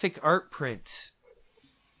graphic art print,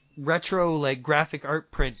 retro, like graphic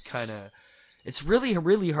art print kind of. It's really,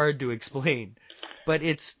 really hard to explain, but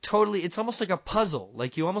it's almost like a puzzle.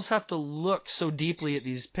 Like, you almost have to look so deeply at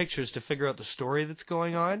these pictures to figure out the story that's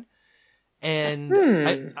going on.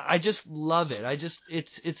 And I just love it.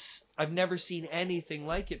 I've never seen anything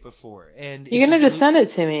like it before. And you're gonna just send it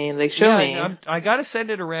to me, like show me. I gotta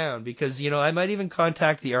send it around because, I might even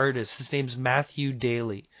contact the artist. His name's Matthew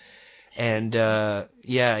Daly. And,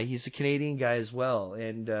 he's a Canadian guy as well.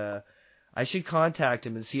 And, I should contact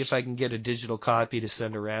him and see if I can get a digital copy to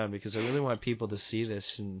send around because I really want people to see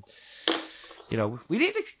this. And, we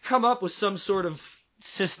need to come up with some sort of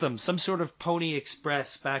system, some sort of Pony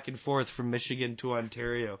Express back and forth from Michigan to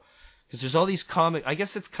Ontario. Because there's all these I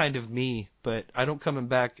guess it's kind of me, but I don't come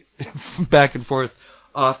back and forth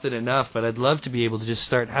often enough. But I'd love to be able to just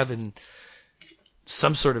start having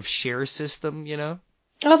some sort of share system,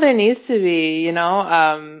 Oh, there needs to be,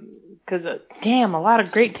 because damn, a lot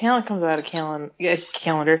of great talent comes out of Canada.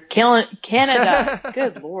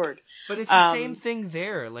 Good Lord. But it's the same thing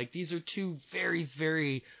there. Like, these are two very,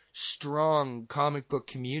 very strong comic book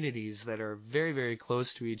communities that are very, very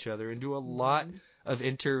close to each other and do a lot of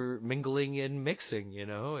intermingling and mixing.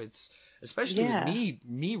 It's especially with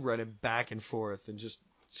me running back and forth and just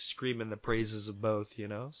screaming the praises of both,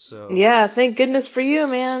 so. Yeah, thank goodness for you,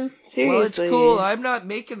 man. Seriously. Well, it's cool. I'm not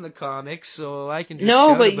making the comics, so I can just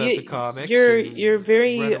shout about the comics. You're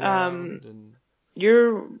very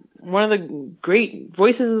you're one of the great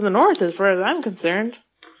voices of the North, as far as I'm concerned.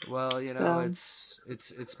 Well,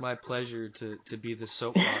 it's my pleasure to be the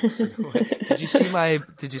soapbox. Did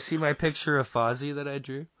you see my picture of Fozzie that I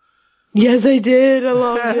drew? Yes, I did. I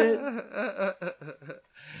loved it.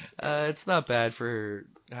 It's not bad for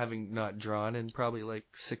having not drawn in probably like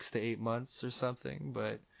 6 to 8 months or something,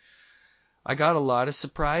 but I got a lot of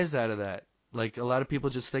surprise out of that. Like, a lot of people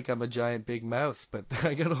just think I'm a giant big mouth, but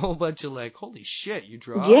I got a whole bunch of like, holy shit, you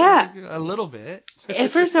draw? Yeah. Like, a little bit.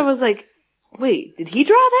 At first I was like, wait, did he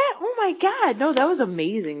draw that? Oh my god. No, that was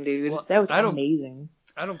amazing, dude. Well, that was amazing.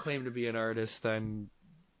 I don't claim to be an artist. I'm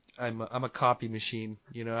a copy machine.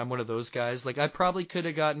 I'm one of those guys. Like, I probably could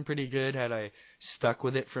have gotten pretty good had I stuck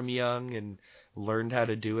with it from young and learned how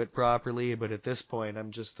to do it properly. But at this point,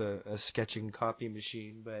 I'm just a sketching copy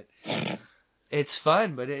machine. But It's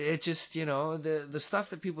fun, but it just, the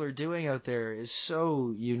stuff that people are doing out there is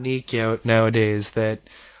so unique out nowadays that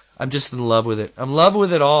I'm just in love with it. I'm in love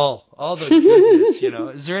with it all the goodness,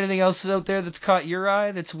 Is there anything else out there that's caught your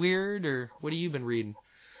eye that's weird, or what have you been reading?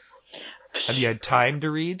 Have you had time to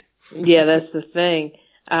read? Yeah, that's the thing.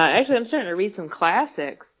 Actually, I'm starting to read some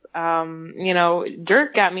classics.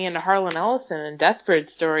 Dirk got me into Harlan Ellison and Deathbird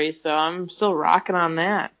stories, so I'm still rocking on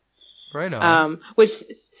that. Right on.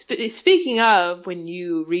 Speaking of, when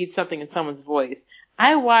you read something in someone's voice,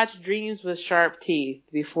 I watched Dreams with Sharp Teeth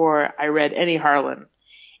before I read any Harlan.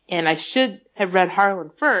 And I should have read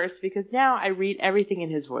Harlan first, because now I read everything in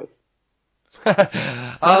his voice.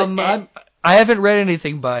 I haven't read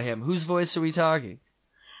anything by him. Whose voice are we talking?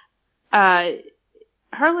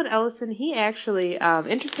 Harlan Ellison, he actually,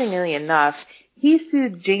 interestingly enough, he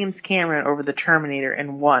sued James Cameron over The Terminator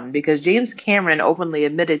and won, because James Cameron openly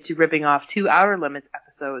admitted to ripping off 2 Outer Limits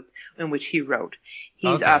episodes in which he wrote.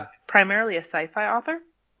 He's primarily a sci-fi author.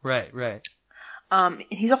 Right.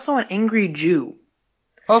 He's also an angry Jew.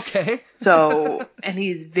 Okay. And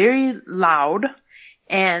he's very loud.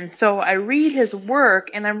 And so I read his work,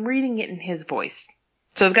 and I'm reading it in his voice.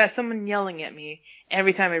 So I've got someone yelling at me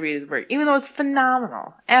every time I read his work, even though it's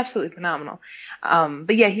phenomenal, absolutely phenomenal.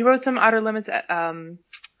 But yeah, he wrote some Outer Limits, and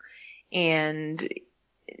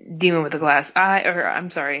Demon with a Glass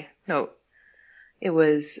Eye, it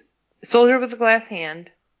was Soldier with a Glass Hand,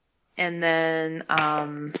 and then,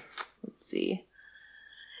 let's see,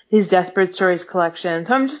 his Deathbird Stories collection.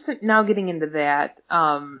 So I'm just now getting into that.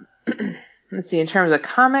 Let's see, in terms of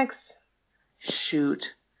comics,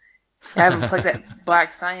 shoot. I haven't played that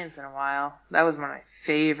Black Science in a while. That was one of my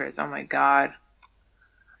favorites. Oh my god.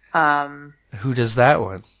 Who does that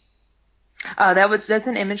one? That's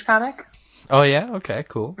an Image comic. Oh yeah? Okay,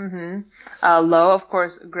 cool. Mm-hmm. Low, of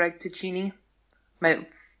course, Greg Ticini. One of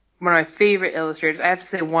my favorite illustrators. I have to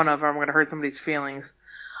say one of them. I'm going to hurt somebody's feelings.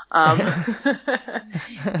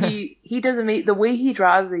 He doesn't the way he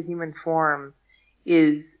draws the human form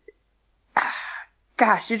is,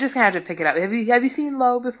 gosh, you're just going to have to pick it up. Have you seen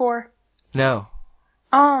Low before? No.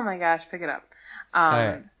 Oh my gosh, pick it up. All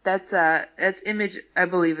right. That's Image, I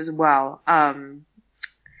believe, as well.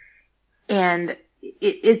 And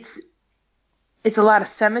it's a lot of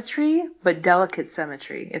symmetry, but delicate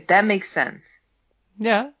symmetry, if that makes sense.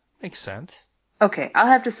 Yeah, makes sense. Okay, I'll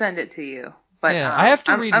have to send it to you. But yeah, I have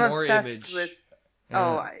to read I'm more obsessed Image. With,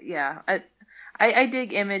 oh yeah, I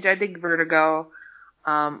dig Image. I dig Vertigo.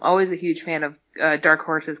 Always a huge fan of Dark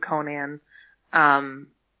Horse's Conan.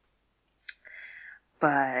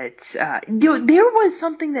 But there was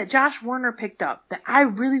something that Josh Warner picked up that I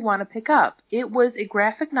really want to pick up. It was a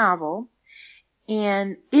graphic novel,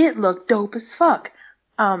 and it looked dope as fuck.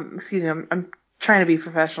 Excuse me, I'm trying to be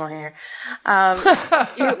professional here.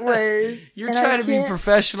 It was. You're trying to be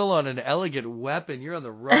professional on an elegant weapon. You're on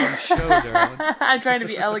the wrong show, darling. I'm trying to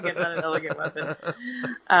be elegant on an elegant weapon,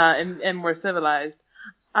 and more civilized.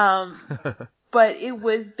 But it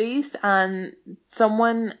was based on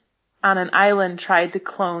someone on an island tried to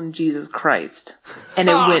clone Jesus Christ, and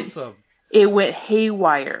it went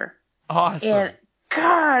haywire. Awesome. And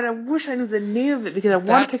God, I wish I knew the name of it, because I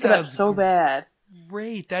want to pick it up so bad.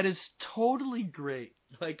 Great. That is totally great.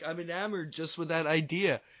 Like, I'm enamored just with that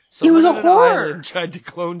idea. It was a on an horror. Island tried to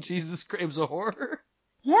clone Jesus Christ. It was a horror.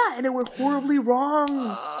 Yeah, and it went horribly wrong.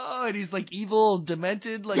 Oh, and he's like evil,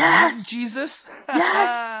 demented, like Yes. Jesus.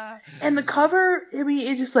 Yes. And the cover, I mean,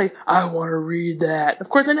 it's just like, I want to read that. Of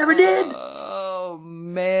course, I never did. Oh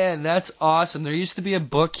man, that's awesome. There used to be a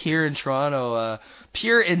book here in Toronto,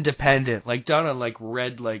 Pure Independent, like done on like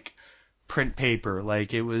red like print paper.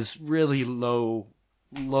 Like it was really low,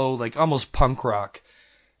 like almost punk rock.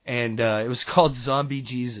 And it was called Zombie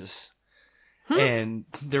Jesus. And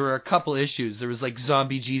there were a couple issues. There was like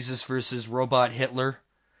Zombie Jesus versus Robot Hitler.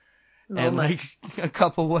 And like a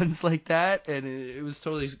couple ones like that. And it was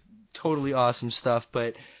totally awesome stuff.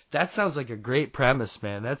 But that sounds like a great premise,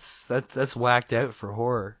 man. That's whacked out for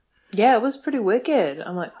horror. Yeah, it was pretty wicked.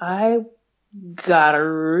 I'm like, I gotta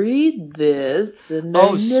read this. And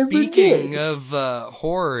Speaking of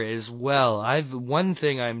horror as well, one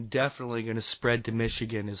thing I'm definitely going to spread to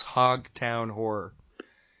Michigan is Hogtown Horror.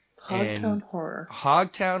 Hogtown Horror.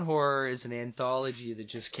 Hogtown Horror is an anthology that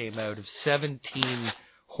just came out of 17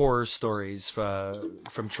 horror stories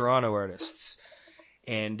from Toronto artists.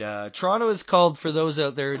 And Toronto is called, for those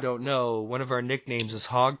out there who don't know, one of our nicknames is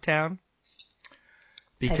Hogtown.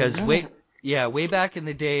 Because way back in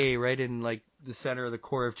the day, right in like the center of the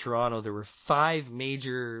core of Toronto, there were 4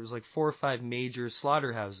 or 5 major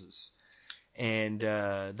slaughterhouses. And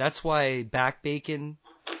that's why back bacon,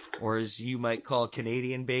 or as you might call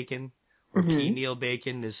Canadian bacon, or Mhm. P. Neil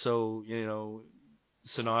Bacon is so,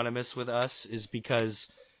 synonymous with us is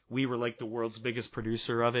because we were like the world's biggest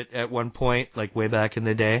producer of it at one point, like way back in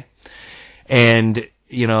the day. And,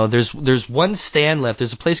 there's one stand left.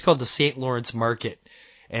 There's a place called the St. Lawrence Market.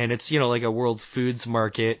 And it's, like a World Foods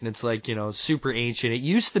Market, and it's like, super ancient. It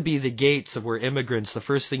used to be the gates of where immigrants, the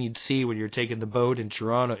first thing you'd see when you're taking the boat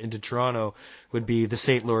into Toronto would be the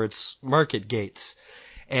St. Lawrence Market gates.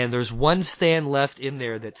 And there's one stand left in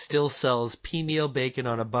there that still sells pea meal bacon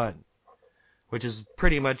on a bun, which is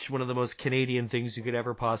pretty much one of the most Canadian things you could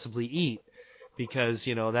ever possibly eat. Because,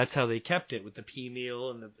 that's how they kept it with the pea meal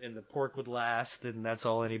and the pork would last, and that's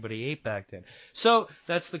all anybody ate back then. So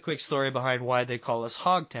that's the quick story behind why they call us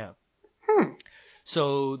Hogtown.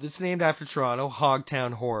 So it's named after Toronto,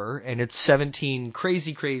 Hogtown Horror, and it's 17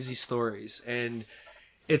 crazy, crazy stories. And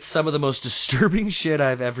it's some of the most disturbing shit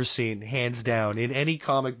I've ever seen, hands down, in any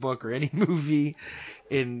comic book or any movie.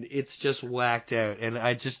 And it's just whacked out. And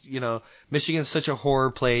I just, Michigan's such a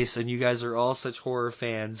horror place, and you guys are all such horror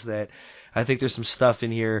fans that I think there's some stuff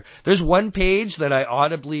in here. There's one page that I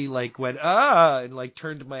audibly went, and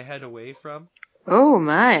turned my head away from. Oh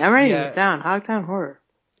my, I'm writing this down. Hogtown Horror.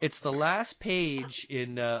 It's the last page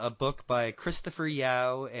in a book by Christopher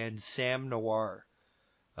Yao and Sam Noir.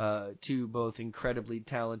 Two both incredibly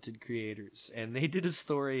talented creators, and they did a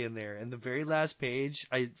story in there. And the very last page,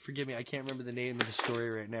 forgive me, I can't remember the name of the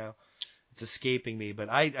story right now. It's escaping me, but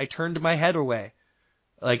I turned my head away.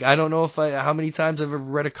 Like, I don't know how many times I've ever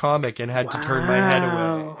read a comic and had to turn my head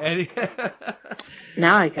away. And,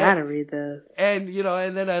 now I gotta read this. And,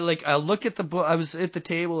 and then I look at the book. I was at the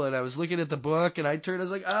table and I was looking at the book, and I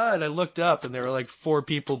was like, and I looked up, and there were 4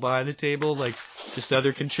 people behind the table, just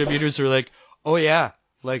other contributors who were like, oh yeah.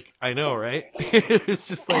 I know, right? It's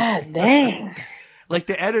just God dang.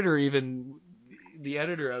 The editor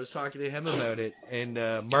I was talking to him about it, and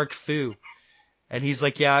Mark Fu, and he's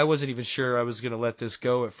like, yeah, I wasn't even sure I was going to let this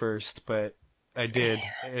go at first, but I did,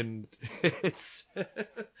 and it's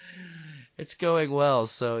going well,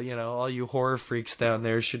 so, all you horror freaks down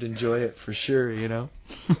there should enjoy it for sure,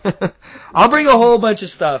 I'll bring a whole bunch of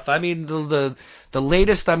stuff. I mean, the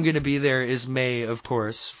latest I'm going to be there is May, of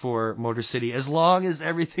course, for Motor City, as long as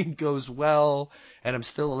everything goes well and I'm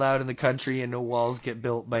still allowed in the country and no walls get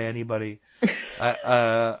built by anybody.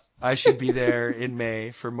 I should be there in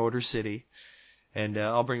May for Motor City. And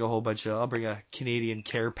I'll bring a Canadian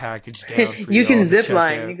care package down for you. You can zip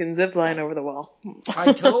line. You can zip line over the wall.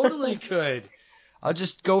 I totally could. I'll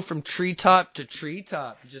just go from treetop to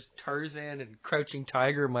treetop, just Tarzan and Crouching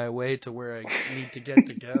Tiger my way to where I need to get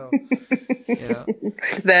to go.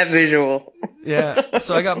 That visual. Yeah.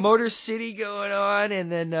 So I got Motor City going on,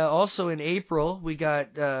 and then also in April we got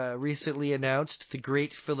recently announced the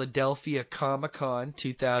Great Philadelphia Comic-Con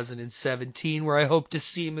 2017, where I hope to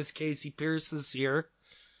see Miss Casey Pierce this year.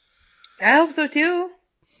 I hope so too.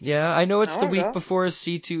 Yeah, I know it's the week before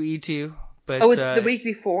C2E2, but it's the week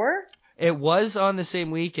before? It was on the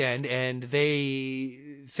same weekend, and they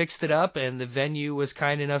fixed it up, and the venue was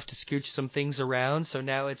kind enough to scooch some things around, so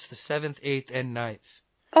now it's the 7th, 8th, and 9th.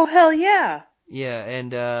 Oh, hell yeah. Yeah,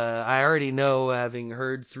 and I already know, having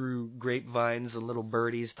heard through grapevines and little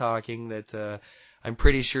birdies talking, that I'm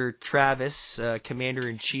pretty sure Travis,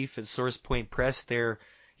 Commander-in-Chief at Source Point Press there,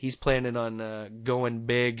 he's planning on going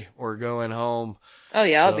big or going home. Oh,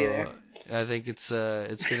 yeah, I'll be there. I think it's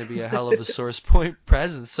going to be a hell of a Source Point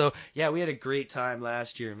presence. So, yeah, we had a great time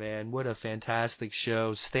last year, man. What a fantastic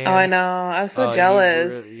show. Stan. Oh, I know. I was so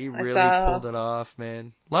jealous. He really pulled it off,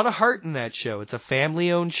 man. A lot of heart in that show. It's a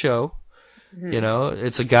family-owned show. Mm-hmm.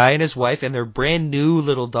 It's a guy and his wife and their brand new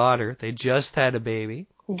little daughter. They just had a baby.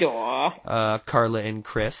 Yeah. Carla and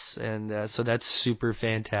Chris. And so that's super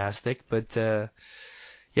fantastic. But,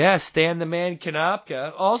 yeah, Stan the Man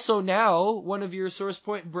Kanopka, also now one of your Source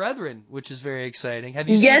Point brethren, which is very exciting. Have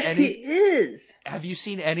you seen he is. Have you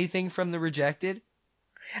seen anything from The Rejected?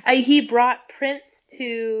 He brought prints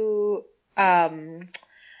to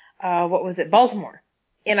what was it, Baltimore,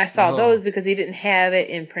 and I saw those because he didn't have it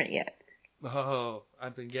in print yet. Oh,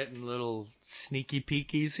 I've been getting little sneaky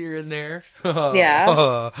peekies here and there.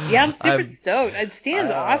 Yeah, I'm super stoked. Stan's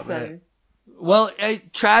awesome. Man. Well,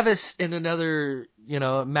 Travis, in another,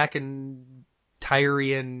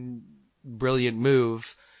 McIntyrean brilliant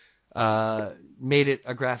move, made it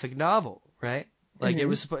a graphic novel, right? Like, it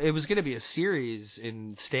was going to be a series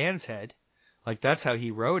in Stan's head. Like, that's how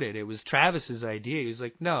he wrote it. It was Travis's idea. He was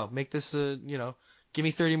like, no, make this give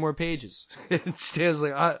me 30 more pages. And Stan's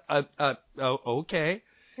like, okay.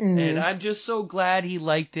 Mm-hmm. And I'm just so glad he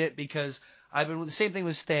liked it, because the same thing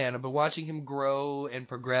with Stan. I've been watching him grow and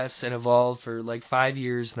progress and evolve for 5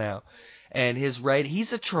 years now. and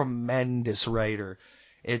he's a tremendous writer.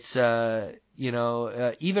 It's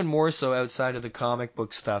even more so outside of the comic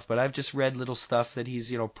book stuff, but I've just read little stuff that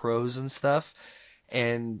he's, prose and stuff,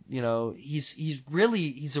 and he's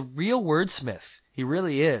a real wordsmith. He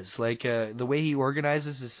really is. Like the way he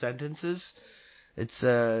organizes his sentences, it's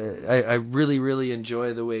I really really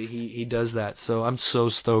enjoy the way he does that. So I'm so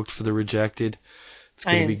stoked for The Rejected. It's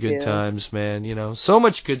gonna be good times, man. So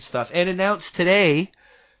much good stuff. And announced today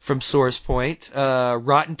from Source Point,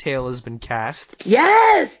 Rotten Tail has been cast.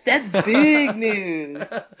 Yes, that's big news.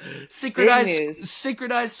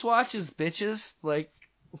 Synchronized swatches, bitches. Like,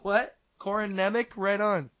 what? Corin Nemec, right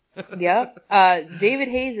on. Yep. David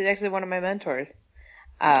Hayes is actually one of my mentors.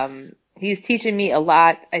 He's teaching me a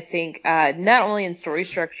lot, I think, not only in story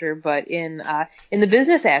structure, but in the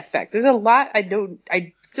business aspect. There's a lot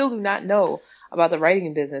I still do not know about the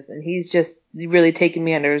writing business, and he's just really taken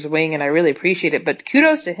me under his wing, and I really appreciate it. But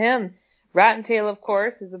kudos to him. Rotten Tail, of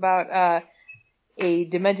course, is about a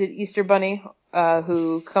demented Easter bunny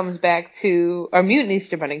who comes back to, or mutant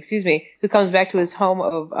Easter bunny, excuse me, who comes back to his home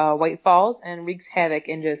of White Falls and wreaks havoc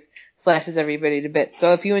and just slashes everybody to bits.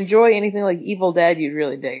 So if you enjoy anything like Evil Dead, you'd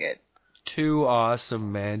really dig it. Too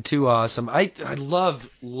awesome, man. Too awesome. I love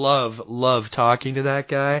talking to that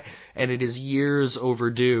guy, and it is years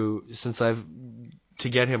overdue since to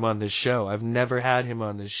get him on this show. I've never had him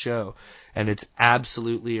on this show, and it's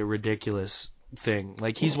absolutely a ridiculous thing.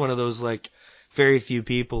 Like, he's one of those, like, very few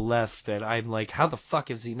people left that I'm like, how the fuck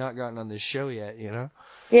has he not gotten on this show yet,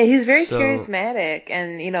 Yeah, he's very charismatic,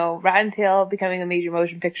 and, Rotten Tail becoming a major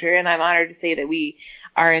motion picture, and I'm honored to say that we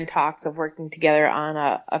are in talks of working together on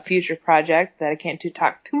a future project that I can't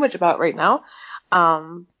talk too much about right now.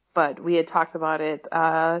 But we had talked about it,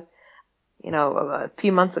 a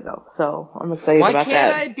few months ago, so I'm excited about that. Why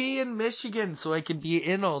can't I be in Michigan so I can be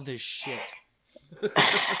in all this shit?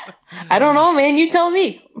 I don't know, man. You tell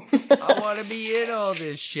me. I want to be in all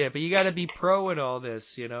this shit, but you got to be pro in all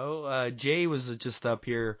this, Jay was just up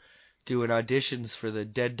here doing auditions for the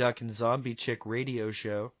Dead Duck and Zombie Chick radio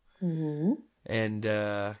show. Mm-hmm. And,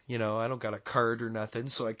 I don't got a card or nothing,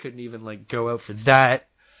 so I couldn't even, go out for that.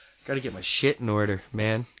 Got to get my shit in order,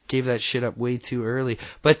 man. Gave that shit up way too early.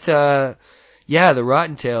 But, yeah, the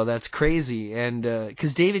Rotten Tail, that's crazy. And,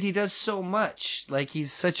 'cause David, he does so much. Like,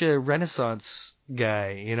 he's such a renaissance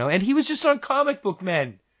guy, and he was just on Comic Book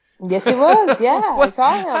Men. Yes, he was. Yeah, I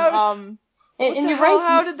saw him. And you're right.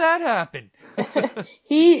 How did that happen?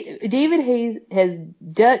 David Hayes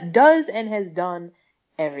does and has done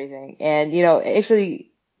everything. And,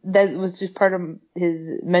 actually, that was just part of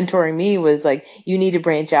his mentoring me, was like, you need to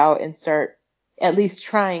branch out and start at least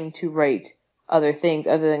trying to write other things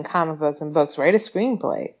other than comic books and books. Write a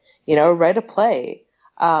screenplay, write a play.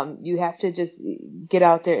 You have to just get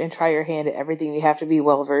out there and try your hand at everything. You have to be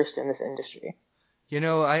well versed in this industry.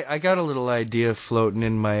 I got a little idea floating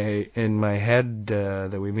in my head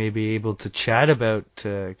that we may be able to chat about,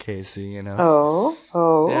 Casey. Oh.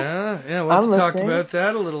 Yeah. We'll have to talk about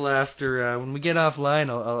that a little after when we get offline.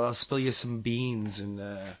 I'll spill you some beans, and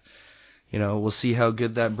we'll see how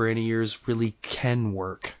good that brain of yours really can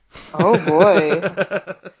work. Oh boy.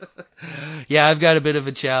 Yeah, I've got a bit of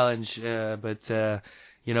a challenge, but.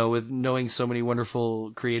 With knowing so many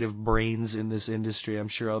wonderful creative brains in this industry, I'm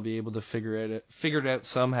sure I'll be able to figure it out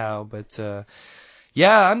somehow. But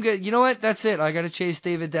yeah, I'm good. You know what? That's it. I got to chase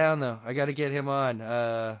David down, though. I got to get him on.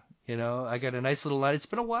 I got a nice little line. It's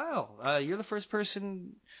been a while. You're the first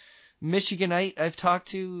person, Michiganite, I've talked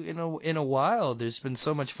to in a while. There's been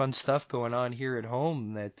so much fun stuff going on here at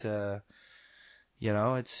home that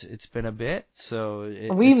it's been a bit, so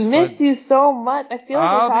we miss you so much. I feel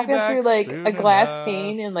like we're talking through like a glass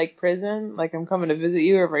pane in like prison, like I'm coming to visit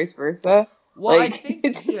you, or vice versa. Well, like, I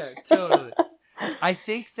think totally. I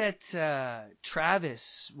think that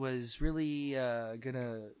Travis was really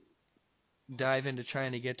gonna dive into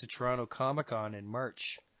trying to get to Toronto Comic-Con in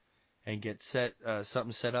March and get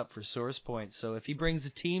something set up for Source Point. So if he brings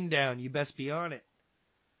the team down, you best be on it.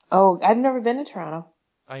 Oh, I've never been to Toronto.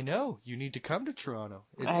 I know. You need to come to Toronto.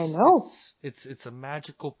 I know. It's a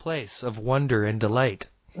magical place of wonder and delight.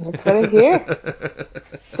 That's what I hear.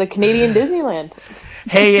 It's like Canadian Disneyland.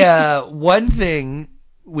 Hey, one thing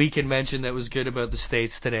we can mention that was good about the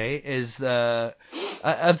States today is a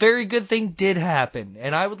very good thing did happen.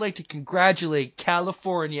 And I would like to congratulate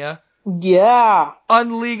California. Yeah.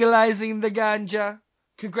 On legalizing the ganja.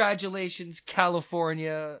 Congratulations,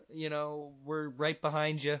 California. We're right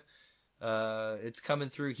behind you. It's coming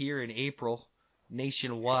through here in April,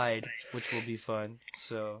 nationwide, which will be fun.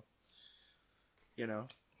 So,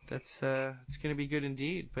 It's gonna be good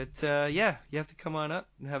indeed. But yeah, you have to come on up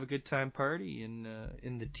and have a good time party in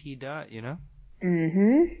the T dot, you know.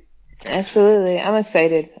 Absolutely, I'm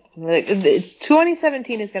excited. Like,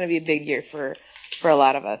 2017 is going to be a big year for a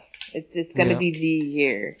lot of us. It's going to Yeah. be the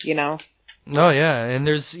year, you know. Oh yeah, and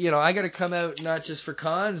there's I got to come out not just for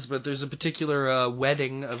cons, but there's a particular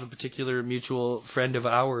wedding of a particular mutual friend of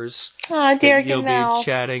ours Aw, that Derek you'll and be Mel.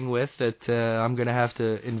 chatting with. That I'm gonna have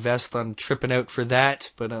to invest on tripping out for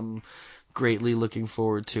that, but I'm greatly looking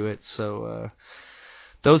forward to it. So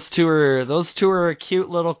those two are a cute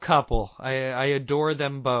little couple. I adore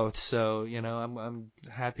them both. So I'm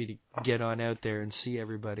happy to get on out there and see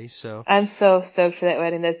everybody. So I'm so stoked for that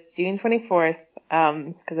wedding. That's June 24th.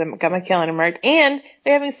 Because I've got my calendar marked, and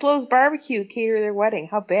they're having Slo's Barbecue cater their wedding.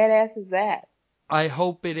 How badass is that? I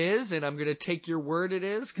hope it is, and I'm gonna take your word it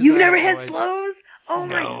is. 'Cause You've I never have had no idea. Slo's? Oh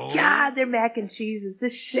No. my God, their mac and cheese is the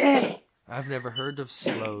shit. I've never heard of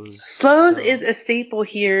Slo's. Slo's so- is a staple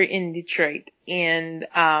here in Detroit, and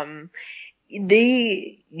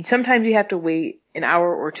they sometimes you have to wait an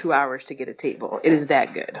hour or 2 hours to get a table. It is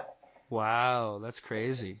that good. Wow, that's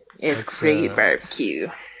crazy. It's That's, great barbecue.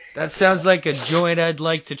 That sounds like a joint I'd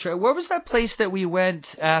like to try. Where was that place that we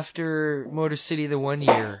went after Motor City the one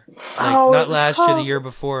year? Like, Oh, not it was last year, the called- year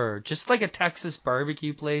before. Just like a Texas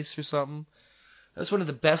barbecue place or something. That's one of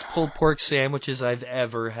the best pulled pork sandwiches I've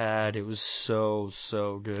ever had. It was so,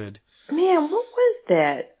 so good. Man, what was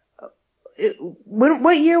that?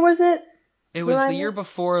 What year was it? It was the Remind me? year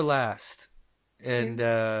before last. And,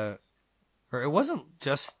 or it wasn't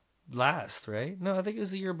just last, right? No, I think it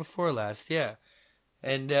was the year before last, yeah.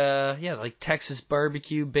 And, yeah, like Texas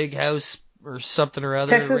barbecue, Big House, or something or other.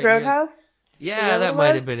 Texas right here. Roadhouse? Yeah, Is that what might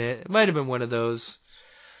it have been it. It might have been one of those.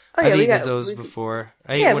 Oh, yeah, I've we eaten got those before.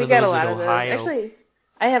 I ate Yeah, one we of got a those lot in of those. Ohio. Actually,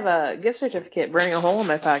 I have a gift certificate burning a hole in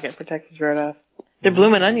my pocket for Texas Roadhouse. Their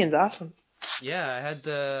Bloomin' Onion's awesome. Yeah,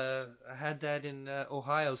 I had that in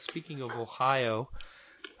Ohio. Speaking of Ohio,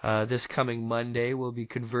 this coming Monday we'll be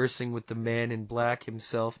conversing with the man in black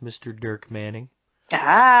himself, Mr. Dirk Manning.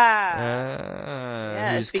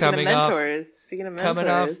 Yeah, Who's speaking of coming mentors.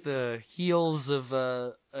 off the heels of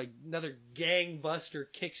another gangbuster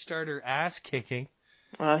Kickstarter ass kicking.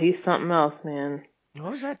 Oh, he's something else, man.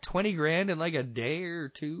 What was that? 20 grand in like a day or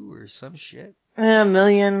two or some shit? A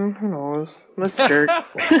million, who knows? Let's jerk.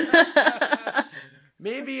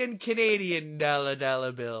 Maybe in Canadian dollar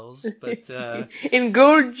bills, but In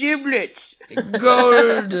gold giblets.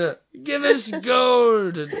 gold. Give us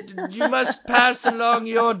gold. You must pass along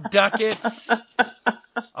your ducats.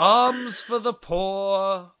 Alms for the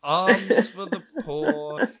poor. Alms for the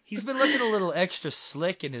poor. He's been looking a little extra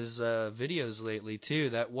slick in his videos lately too.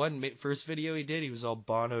 That first video he did, he was all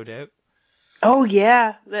bonoed out. Oh,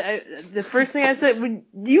 yeah. The first thing I said,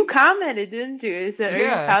 you commented, didn't you? I said, are you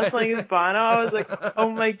cosplaying as Bono? I was like,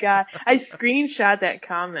 oh my God. I screenshot that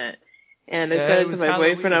comment and I sent it to my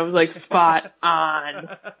boyfriend. I was like, spot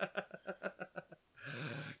on.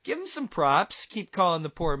 Give him some props. Keep calling the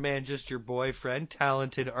poor man just your boyfriend.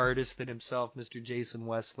 Talented artist than himself, Mr. Jason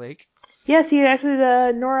Westlake. Yes, he's actually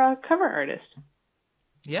the Nora cover artist.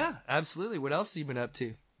 Yeah, absolutely. What else has he been up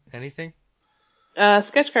to? Anything?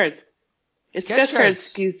 Sketch cards. It's sketch cards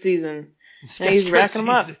season. And he's racking them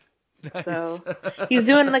up. Nice. So he's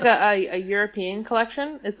doing like a European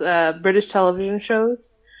collection. It's British television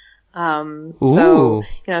shows. So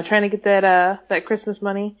trying to get that Christmas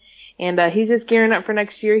money, and he's just gearing up for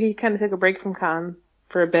next year. He kind of took a break from cons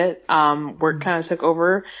for a bit. Work kind of took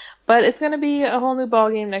over, but it's gonna be a whole new ball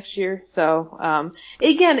game next year. So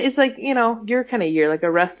again, it's like your kind of year, like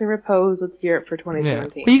a rest and repose. Let's gear up for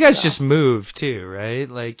 2017. Yeah. Well, you guys just moved too, right?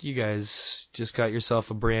 Like you guys just got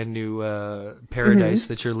yourself a brand new paradise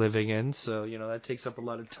that you're living in, so that takes up a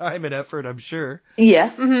lot of time and effort, I'm sure.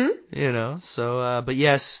 Yeah. So but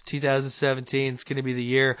yes, 2017 is going to be the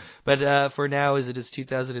year. But for now, as it is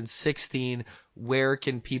 2016, where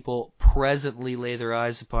can people presently lay their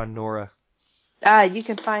eyes upon Nora? You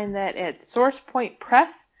can find that at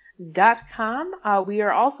SourcePointPress.com. We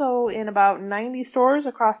are also in about 90 stores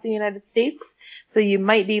across the United States, so you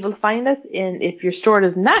might be able to find us. And if your store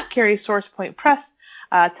does not carry SourcePoint Press,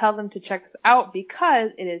 tell them to check us out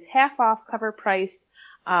because it is half off cover price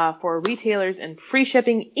for retailers and free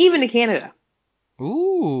shipping even to Canada.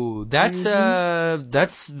 Ooh,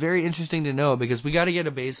 that's very interesting to know because we got to get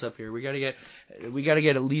a base up here. We got to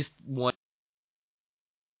get at least one